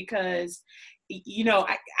about, because, you know,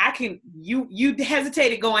 I can, you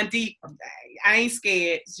hesitated going deep. I ain't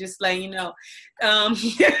scared, just letting you know,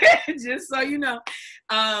 just so you know.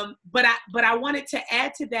 But I wanted to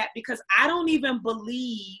add to that, because I don't even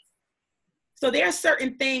believe, so there are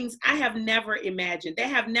certain things I have never imagined. They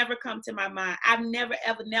have never come to my mind. I've never,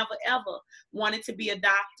 ever wanted to be a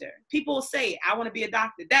doctor. People say, I want to be a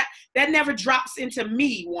doctor. That never drops into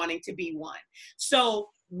me wanting to be one. So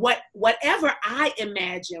whatever I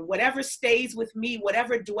imagine, whatever stays with me,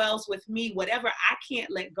 whatever dwells with me, whatever I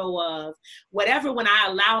can't let go of, whatever, when I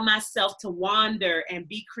allow myself to wander and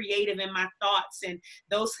be creative in my thoughts and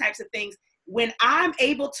those types of things, when I'm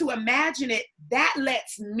able to imagine it, that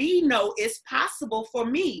lets me know it's possible for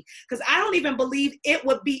me. Because I don't even believe it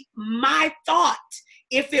would be my thought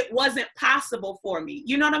if it wasn't possible for me.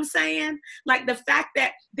 You know what I'm saying? Like the fact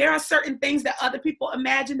that there are certain things that other people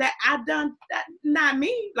imagine that I've done, that not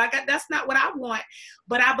me. Like that's not what I want.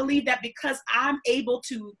 But I believe that because I'm able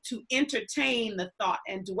to entertain the thought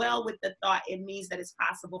and dwell with the thought, it means that it's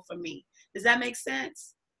possible for me. Does that make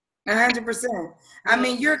sense? 100%. I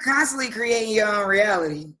mean, you're constantly creating your own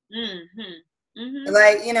reality. Mm-hmm. Mm-hmm.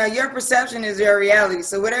 Like, you know, your perception is your reality.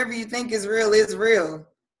 So whatever you think is real is real.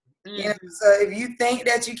 Mm-hmm. You know, so if you think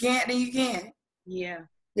that you can't, then you can't. Yeah.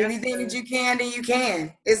 If you think that you can, then you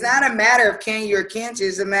can. It's not a matter of can you or can't you.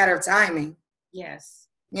 It's a matter of timing. Yes.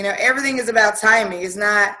 You know, everything is about timing. It's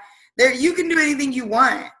not there. You can do anything you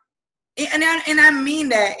want. And I mean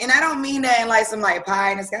that. And I don't mean that in like some like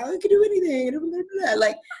pie in the sky. Oh, you can do anything. Blah, blah, blah.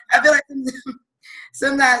 Like, I feel like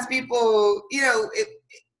sometimes people, you know,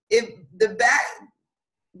 if the back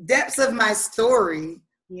depths of my story.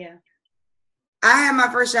 Yeah. I had my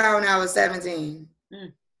first child when I was 17.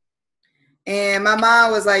 Mm. And my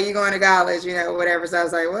mom was like, you going to college, you know, whatever. So I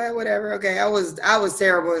was like, well, whatever. Okay. I was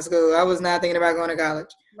terrible in school. I was not thinking about going to college.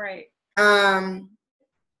 Right.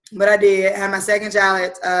 But I did. I had my second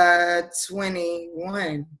child at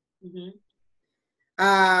 21. Mm-hmm.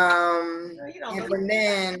 And from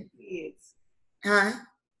then, kids. huh?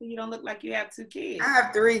 You don't look like you have 2 kids. I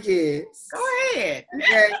have 3 kids. Go ahead.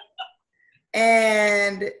 Okay.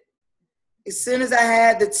 And as soon as I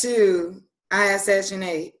had the 2, I had Section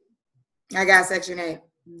 8. I got Section 8.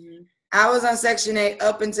 Mm-hmm. I was on Section 8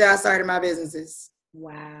 up until I started my businesses.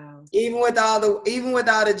 Wow. Even with all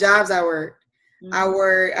the jobs I worked. Mm-hmm. I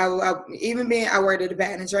worked at the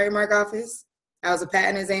Patent and Trademark Office. I was a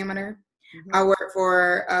patent examiner. Mm-hmm. I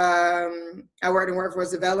worked in workforce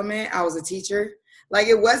development. I was a teacher. Like,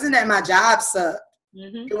 it wasn't that my job sucked.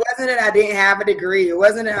 Mm-hmm. It wasn't that I didn't have a degree. It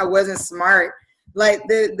wasn't that I wasn't smart. Like,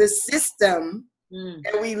 the system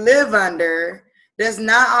that we live under does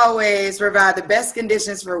not always provide the best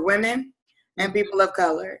conditions for women and people of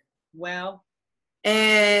color. Well,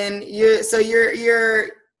 and you're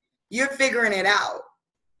figuring it out.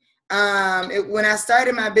 When I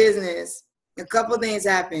started my business, a couple things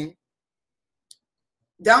happened.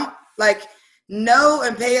 Know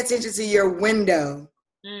and pay attention to your window.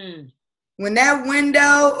 When that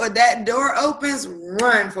window or that door opens,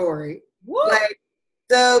 run for it. Woo!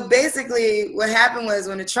 So basically what happened was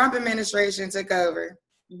when the Trump administration took over,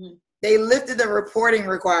 they lifted the reporting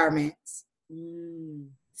requirements.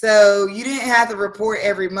 So you didn't have to report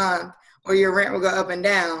every month or your rent would go up and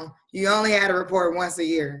down. You only had to report once a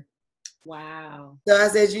year. Wow. So I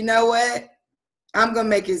said, you know what? I'm going to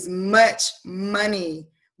make as much money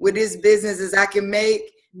with this business as I can make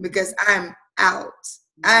because I'm out.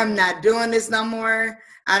 I'm not doing this no more.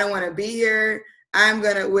 I don't want to be here. I'm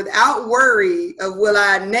going to, without worry of will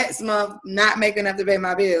I next month not make enough to pay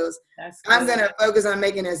my bills, I'm going to focus on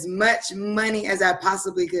making as much money as I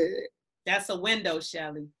possibly could. That's a window,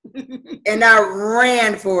 Shelly. And I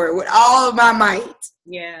ran for it with all of my might.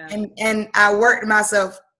 Yeah. And I worked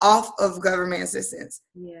myself off of government assistance.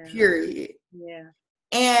 Yeah. Period. Yeah.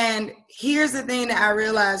 And here's the thing that I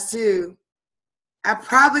realized too. I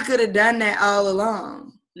probably could have done that all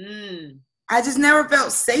along. I just never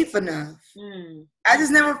felt safe enough. I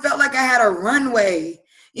just never felt like I had a runway.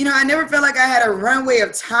 You know, I never felt like I had a runway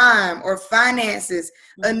of time or finances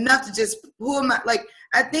enough to just pull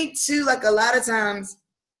I think too, like a lot of times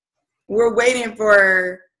we're waiting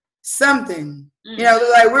for something. You know,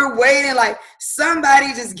 like we're waiting, like somebody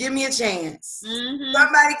just give me a chance.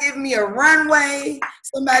 Somebody give me a runway.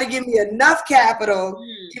 Somebody give me enough capital.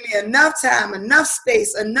 Give me enough time, enough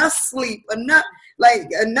space, enough sleep, enough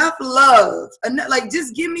love.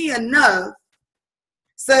 Just give me enough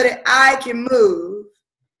so that I can move.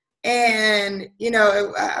 And, you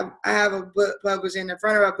know, I have a book published in the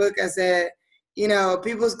front of my book. I said, you know,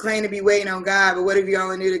 people claim to be waiting on God, but what if you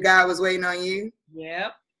only knew that God was waiting on you?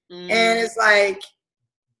 Yep. And it's like,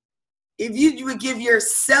 if you would give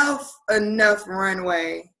yourself enough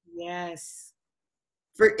runway. Yes.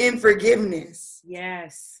 In forgiveness.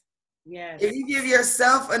 Yes. Yes. If you give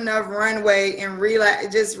yourself enough runway and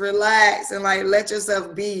relax and like let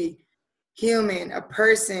yourself be human, a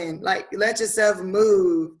person, like let yourself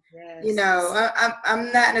move. Yes. You know,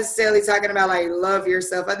 I'm not necessarily talking about like love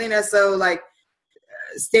yourself. I think that's so like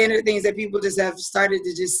standard things that people just have started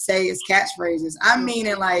to just say as catchphrases. I'm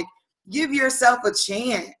meaning like give yourself a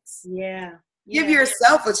chance. Yeah. Give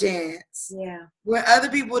yourself a chance. Yeah. When other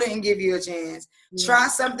people didn't give you a chance. Try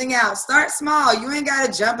something out. Start small. You ain't got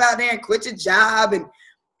to jump out there and quit your job. And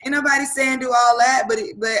ain't nobody saying do all that. But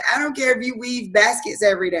I don't care if you weave baskets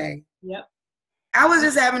every day. Yep. I was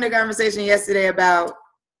just having a conversation yesterday about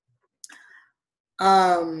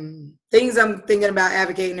things I'm thinking about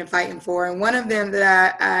advocating and fighting for. And one of them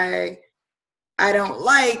that I don't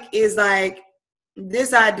like is like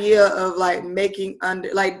this idea of like making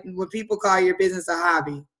like when people call your business a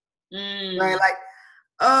hobby, right? Like,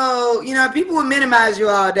 oh, you know, people will minimize you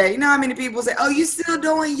all day. You know how many people say, oh, you still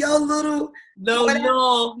doing your little, you still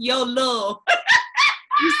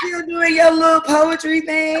doing your little poetry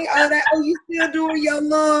thing? Oh, you still doing your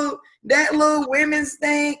that little women's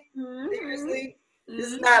thing? Seriously,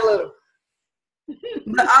 this is not little.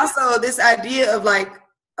 But also this idea of like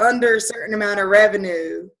under a certain amount of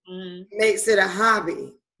revenue makes it a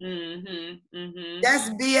hobby. That's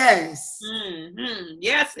BS.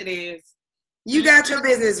 Yes, it is. You got your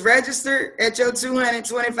business registered at your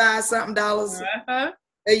 $225 something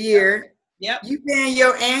a year. Yep. You paying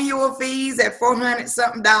your annual fees at $400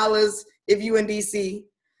 something if you in DC.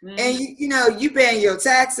 And you paying your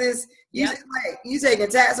taxes. You taking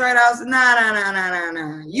tax write-offs.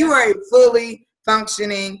 Nah. You are a fully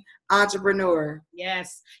functioning entrepreneur.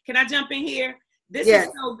 Yes. Can I jump in here? This is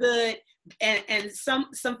so good. And some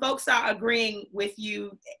folks are agreeing with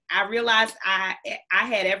you. I realized I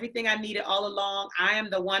had everything I needed all along. I am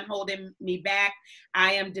the one holding me back.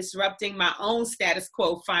 I am disrupting my own status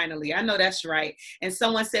quo finally. I know that's right. And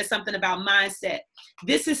someone said something about mindset.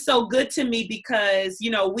 This is so good to me because,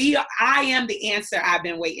 I am the answer I've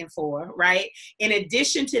been waiting for, right? In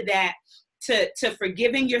addition to that, to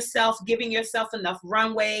forgiving yourself, giving yourself enough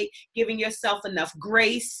runway, giving yourself enough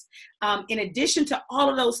grace. In addition to all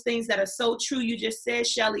of those things that are so true, you just said,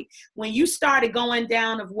 Shelly, when you started going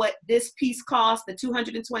down of what this piece cost, the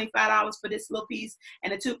 $225 for this little piece,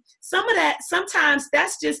 and some of that, sometimes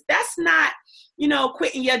that's not,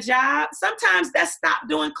 quitting your job. Sometimes that's stop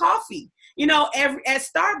doing coffee. At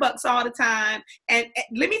Starbucks all the time. And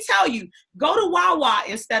let me tell you, go to Wawa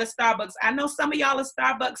instead of Starbucks. I know some of y'all are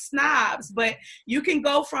Starbucks snobs, but you can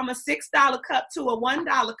go from a $6 cup to a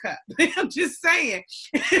 $1 cup. I'm just saying.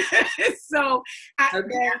 So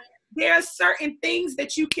there are certain things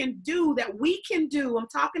that you can do, that we can do. I'm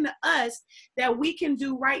talking to us, that we can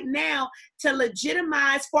do right now to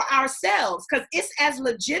legitimize for ourselves, because it's as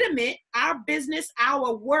legitimate, our business,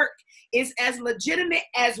 our work is as legitimate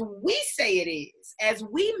as we say it is, as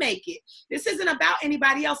we make it. This isn't about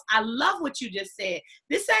anybody else. I love what you just said.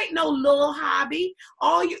 This ain't no little hobby.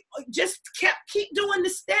 All you just keep doing the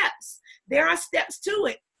steps. There are steps to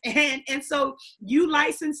it. And so you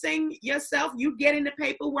licensing yourself, you getting the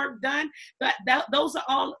paperwork done, but those are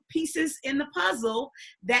all pieces in the puzzle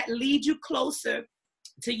that lead you closer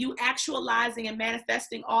to you actualizing and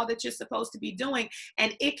manifesting all that you're supposed to be doing.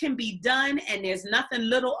 And it can be done, and there's nothing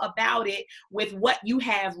little about it with what you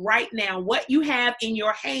have right now. What you have in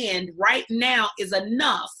your hand right now is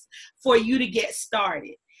enough for you to get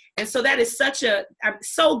started. And so that is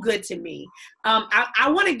so good to me. I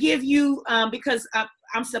want to give you, because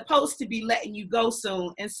I'm supposed to be letting you go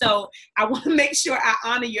soon. And so I want to make sure I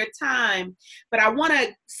honor your time, but I want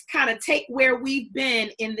to kind of take where we've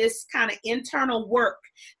been in this kind of internal work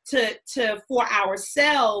for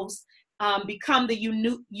ourselves, become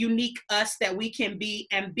the unique us that we can be,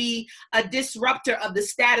 and be a disruptor of the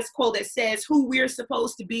status quo that says who we're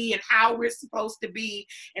supposed to be and how we're supposed to be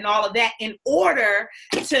and all of that, in order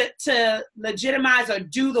to legitimize or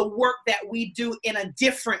do the work that we do in a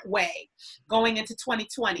different way going into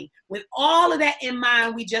 2020. With all of that in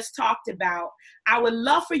mind, we just talked about, I would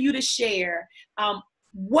love for you to share,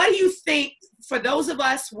 what do you think, for those of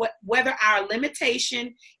us, whether our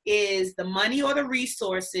limitation is the money or the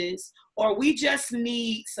resources, or we just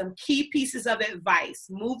need some key pieces of advice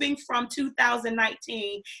moving from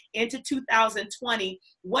 2019 into 2020,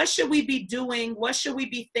 what should we be doing? What should we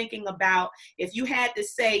be thinking about? If you had to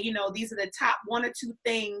say, these are the top 1 or 2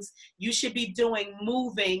 things you should be doing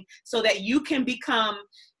moving so that you can become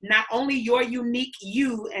not only your unique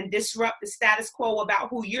you and disrupt the status quo about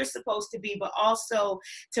who you're supposed to be, but also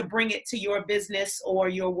to bring it to your business or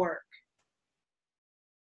your work.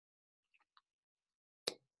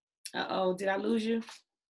 Uh-oh, did I lose you?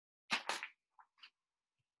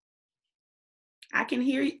 I can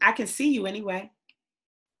hear you. I can see you anyway.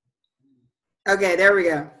 Okay, there we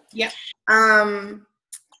go. Yep.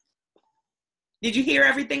 Did you hear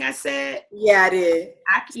everything I said? Yeah, I did.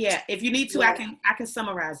 If you need to, I can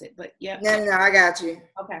summarize it, but yeah. No, I got you.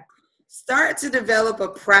 Okay. Start to develop a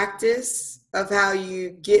practice of how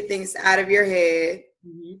you get things out of your head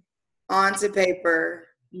onto paper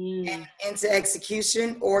and into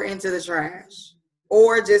execution, or into the trash,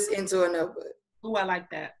 or just into a notebook. Oh, I like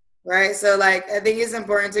that. Right? So I think it's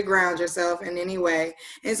important to ground yourself in any way.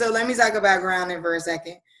 And so let me talk about grounding for a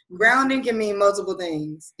second. Grounding can mean multiple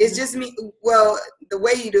things. It's just me. Well, the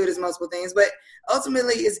way you do it is multiple things, but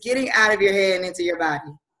ultimately it's getting out of your head and into your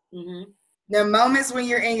body. The moments when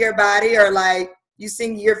you're in your body are like you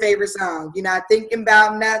sing your favorite song. You're not thinking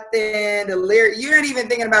about nothing. The lyric, you're not even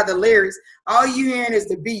thinking about the lyrics. All you hearing is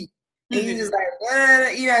the beat, and you just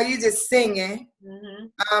like, you just singing.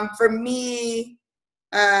 For me,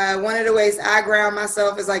 one of the ways I ground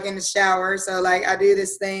myself is like in the shower. So like I do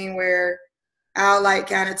this thing where I'll like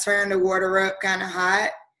kind of turn the water up kind of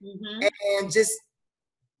hot and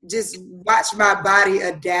just watch my body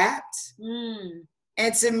adapt.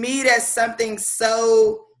 And to me, that's something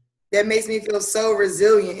that makes me feel so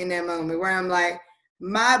resilient in that moment where I'm like,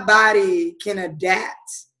 my body can adapt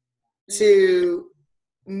to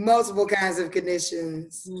multiple kinds of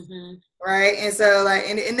conditions. Right. And so like,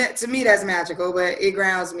 and that, to me, that's magical, but it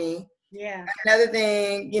grounds me. Yeah. Another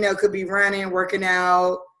thing, could be running, working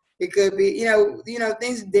out. It could be,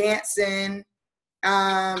 things, dancing.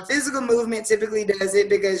 Physical movement typically does it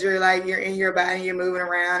because you're in your body, you're moving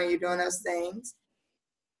around and you're doing those things.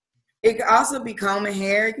 It could also be combing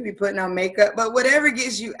hair. It could be putting on makeup, but whatever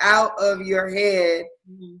gets you out of your head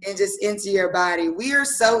and just into your body. We are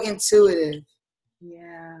so intuitive.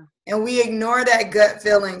 Yeah. And we ignore that gut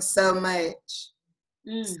feeling so much.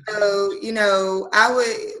 So,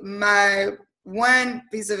 my one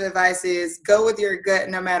piece of advice is go with your gut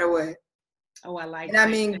no matter what. Oh, I like that. And I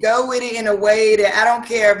mean, go with it in a way that I don't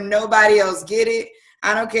care if nobody else get it.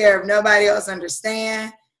 I don't care if nobody else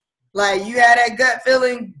understand. Like, you had that gut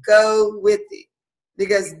feeling, go with it.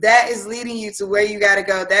 Because that is leading you to where you got to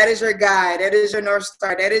go. That is your guide. That is your North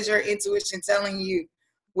Star. That is your intuition telling you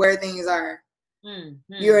where things are.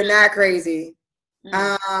 You are not crazy.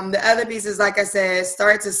 The other piece is, like I said,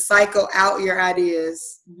 start to cycle out your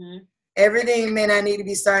ideas. Everything may not need to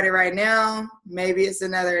be started right now. Maybe it's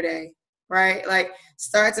another day, right? Like,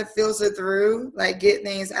 start to filter through, like get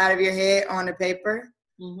things out of your head onto paper.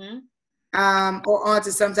 Or onto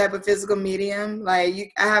some type of physical medium.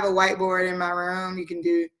 Like I have a whiteboard in my room. You can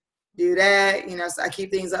do that. So I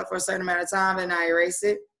keep things up for a certain amount of time and I erase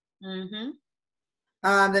it.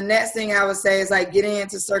 The next thing I would say is like getting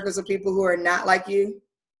into circles of people who are not like you.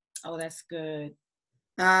 Oh, that's good.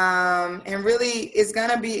 And really, it's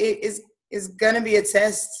gonna be a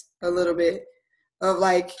test a little bit of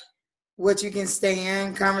like what you can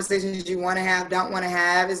stand, conversations you want to have, don't want to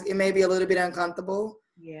have. It may be a little bit uncomfortable.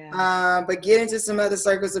 Yeah. But get into some other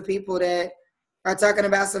circles of people that are talking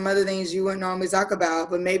about some other things you wouldn't normally talk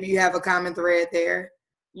about, but maybe you have a common thread there.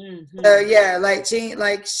 So yeah,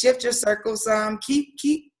 shift your circle some. Keep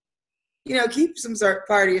some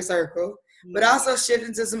part of your circle, but also shift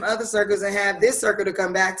into some other circles and have this circle to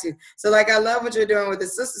come back to. So like I love what you're doing with the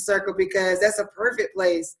sister circle because that's a perfect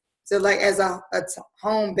place to like as a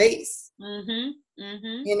home base.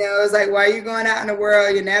 It's like while you're going out in the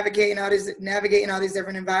world, you're navigating all these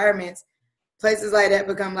different environments. Places like that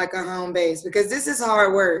become like a home base because this is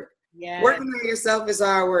hard work. Yeah. Working on yourself is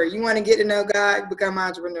hard work. You want to get to know God, become an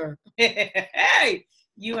entrepreneur. Hey,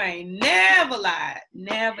 you ain't never lied.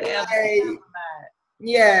 Never, ever lied.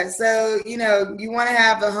 Yeah. So, you want to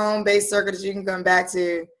have a home base circle that you can come back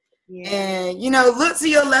to. Yeah. And, look to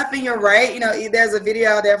your left and your right. There's a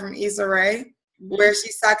video out there from Issa Rae where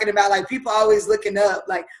she's talking about like people always looking up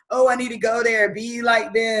like, oh, I need to go there, be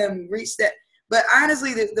like them, reach that. But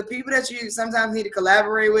honestly, the people that you sometimes need to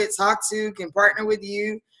collaborate with, talk to, can partner with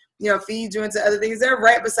you, feed you into other things, they're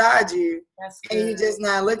right beside you. That's good. And you're just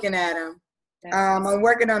not looking at them. I'm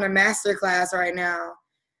working on a master class right now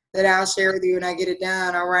that I'll share with you when I get it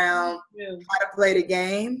done around how to play the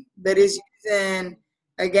game. That is using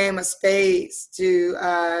a game of spades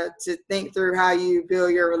to think through how you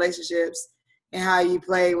build your relationships and how you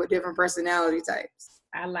play with different personality types.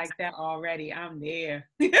 I like that already. I'm there.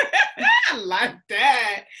 I like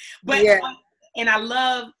that. But yeah. And I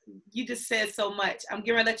love, you just said so much. I'm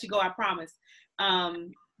going to let you go, I promise.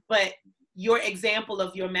 But your example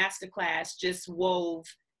of your masterclass just wove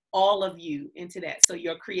all of you into that. So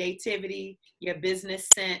your creativity, your business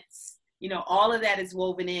sense, all of that is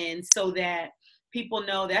woven in so that people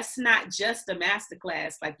know that's not just a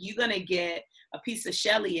masterclass. Like you're going to get a piece of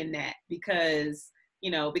Shelly in that because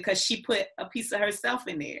she put a piece of herself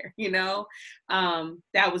in there,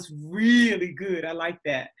 that was really good. I like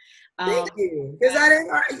that. Thank you. Because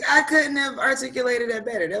I couldn't have articulated that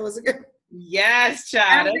better. That was a good. Yes, child.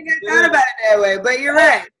 I don't think I thought about it that way, but you're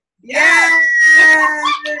right. Yeah.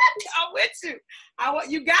 I'm with you.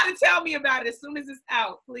 You got to tell me about it as soon as it's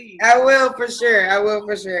out, please. I will for sure.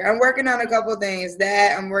 I'm working on a couple things.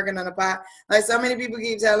 I'm working on a pot. Like so many people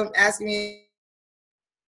keep asking me.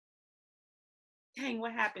 Dang,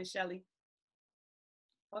 what happened, Shelly?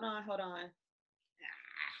 Hold on, hold on.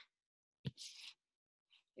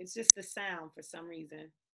 It's just the sound for some reason.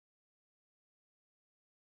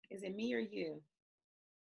 Is it me or you?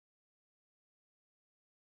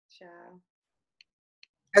 Child.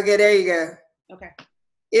 Okay, there you go. Okay.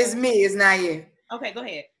 It's me. It's not you. Okay, go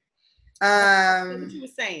ahead. What you were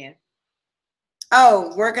saying.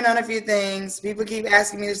 Oh, working on a few things. People keep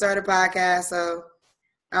asking me to start a podcast, so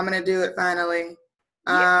I'm gonna do it finally.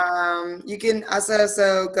 Yeah. You can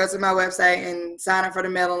also go to my website and sign up for the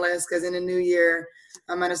mailing list because in the new year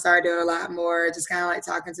I'm gonna start doing a lot more, just kind of like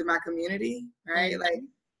talking to my community, right? Mm-hmm. Like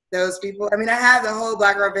those people. I mean, I have the whole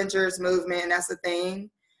Black Girl Ventures movement, and that's the thing.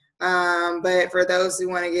 But for those who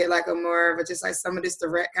want to get like a more of a, just like some of this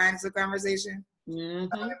direct kinds of conversation, I'm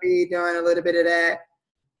gonna be doing a little bit of that.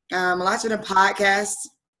 Launching a podcast,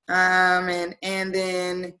 and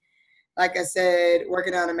then, like I said,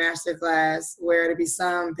 working on a master class where it'll be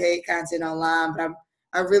some paid content online, but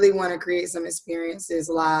I really want to create some experiences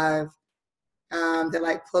live that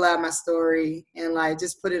like pull out my story and like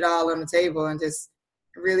just put it all on the table and just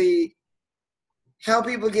really help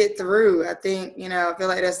people get through. I think, I feel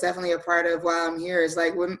like that's definitely a part of why I'm here. It's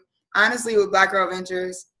like honestly with Black Girl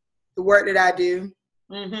Ventures, the work that I do,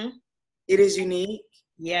 it is unique.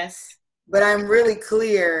 Yes. But I'm really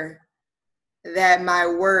clear that my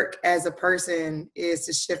work as a person is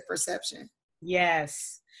to shift perception.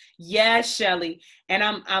 Yes. Yes, Shelly. And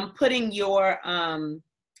I'm putting your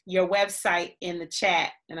website in the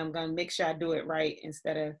chat, and I'm gonna make sure I do it right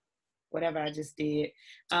instead of whatever I just did.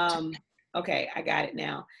 Okay, I got it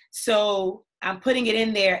now. So I'm putting it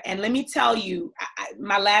in there, and let me tell you,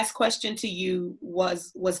 my last question to you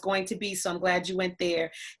was going to be, so I'm glad you went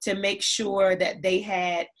there, to make sure that they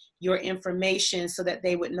had your information so that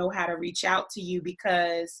they would know how to reach out to you,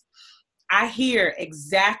 because I hear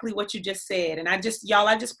exactly what you just said. And I just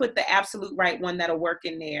put the absolute right one that'll work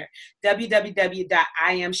in there.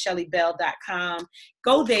 www.iamshellybell.com.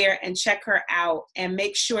 Go there and check her out and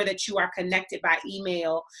make sure that you are connected by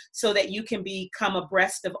email so that you can become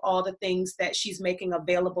abreast of all the things that she's making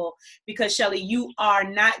available. Because Shelly, you are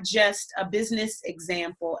not just a business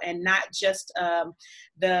example and not just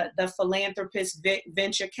the philanthropist,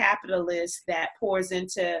 venture capitalist that pours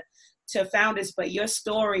into founders, but your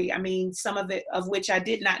story, I mean, some of it of which I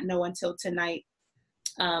did not know until tonight,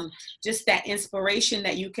 just that inspiration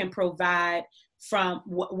that you can provide from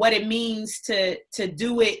what it means to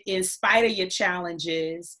do it in spite of your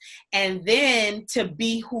challenges, and then to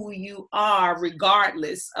be who you are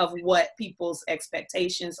regardless of what people's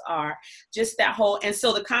expectations are. Just that whole, and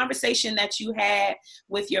so the conversation that you had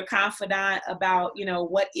with your confidant about,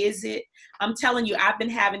 what is it? I'm telling you, I've been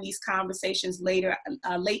having these conversations lately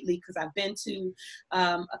because I've been to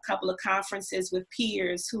a couple of conferences with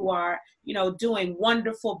peers who are, doing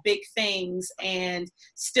wonderful big things and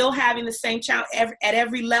still having the same challenge. At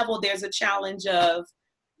every level, there's a challenge of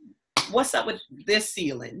what's up with this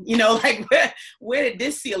ceiling? Like where did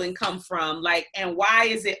this ceiling come from? Like, and why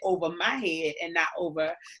is it over my head and not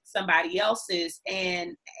over somebody else's?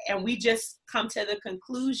 And we just come to the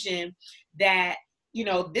conclusion that,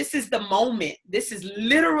 this is the moment. This is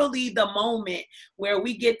literally the moment where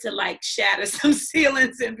we get to like shatter some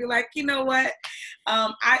ceilings and be like, you know what?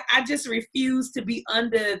 I just refuse to be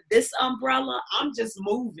under this umbrella. I'm just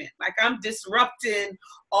moving. Like I'm disrupting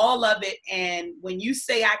all of it. And when you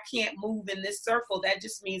say I can't move in this circle, that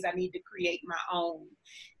just means I need to create my own.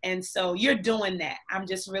 And so you're doing that. I'm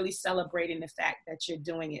just really celebrating the fact that you're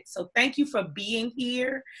doing it. So thank you for being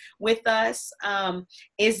here with us.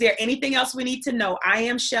 Is there anything else we need to know?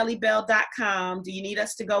 IamShellyBell.com. Do you need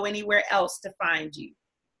us to go anywhere else to find you?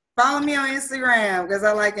 Follow me on Instagram because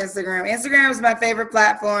I like Instagram. Instagram is my favorite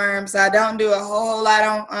platform, so I don't do a whole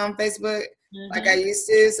lot on Facebook like I used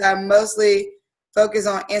to. So I mostly focus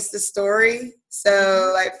on Insta Story.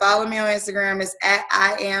 So like follow me on Instagram. It's at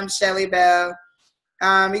IamShellyBell.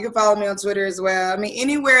 You can follow me on Twitter as well. I mean,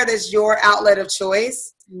 anywhere that's your outlet of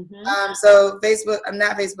choice. So Facebook, I'm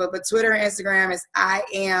not Facebook, but Twitter and Instagram is I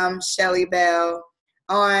Am Shelly Bell.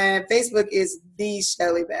 On Facebook is The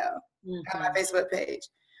Shelly Bell on my Facebook page.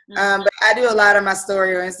 But I do a lot of my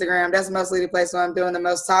story on Instagram. That's mostly the place where I'm doing the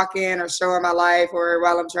most talking or showing my life or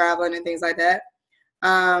while I'm traveling and things like that.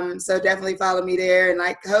 So definitely follow me there. And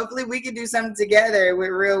like, hopefully we can do something together with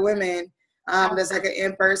real women. That's like an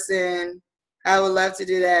in-person. I would love to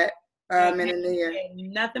do that in the new year.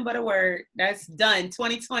 Nothing but a word. That's done.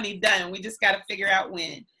 2020 done. We just got to figure out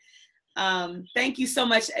when. Thank you so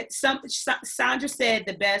much. Sandra said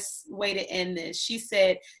the best way to end this. She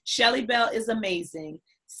said, Shelly Bell is amazing.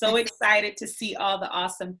 So excited to see all the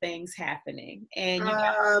awesome things happening. And you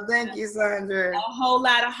got Thank you, Sandra. a whole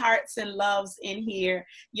lot of hearts and loves in here.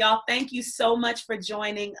 Y'all, thank you so much for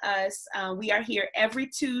joining us. We are here every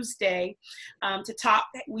Tuesday to talk.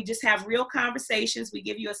 We just have real conversations. We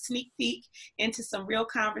give you a sneak peek into some real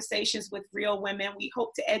conversations with real women. We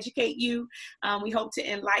hope to educate you. We hope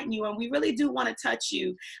to enlighten you. And we really do want to touch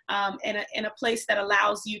you in a place that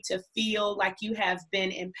allows you to feel like you have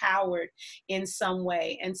been empowered in some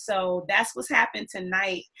way. And so that's what's happened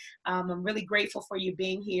tonight. I'm really grateful for you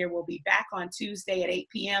being here. We'll be back on Tuesday at 8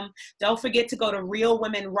 p.m. Don't forget to go to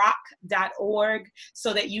realwomenrock.org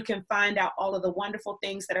so that you can find out all of the wonderful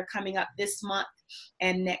things that are coming up this month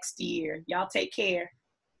and next year. Y'all take care.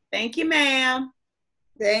 Thank you, ma'am.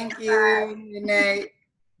 Thank you. Good night.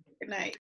 Good night.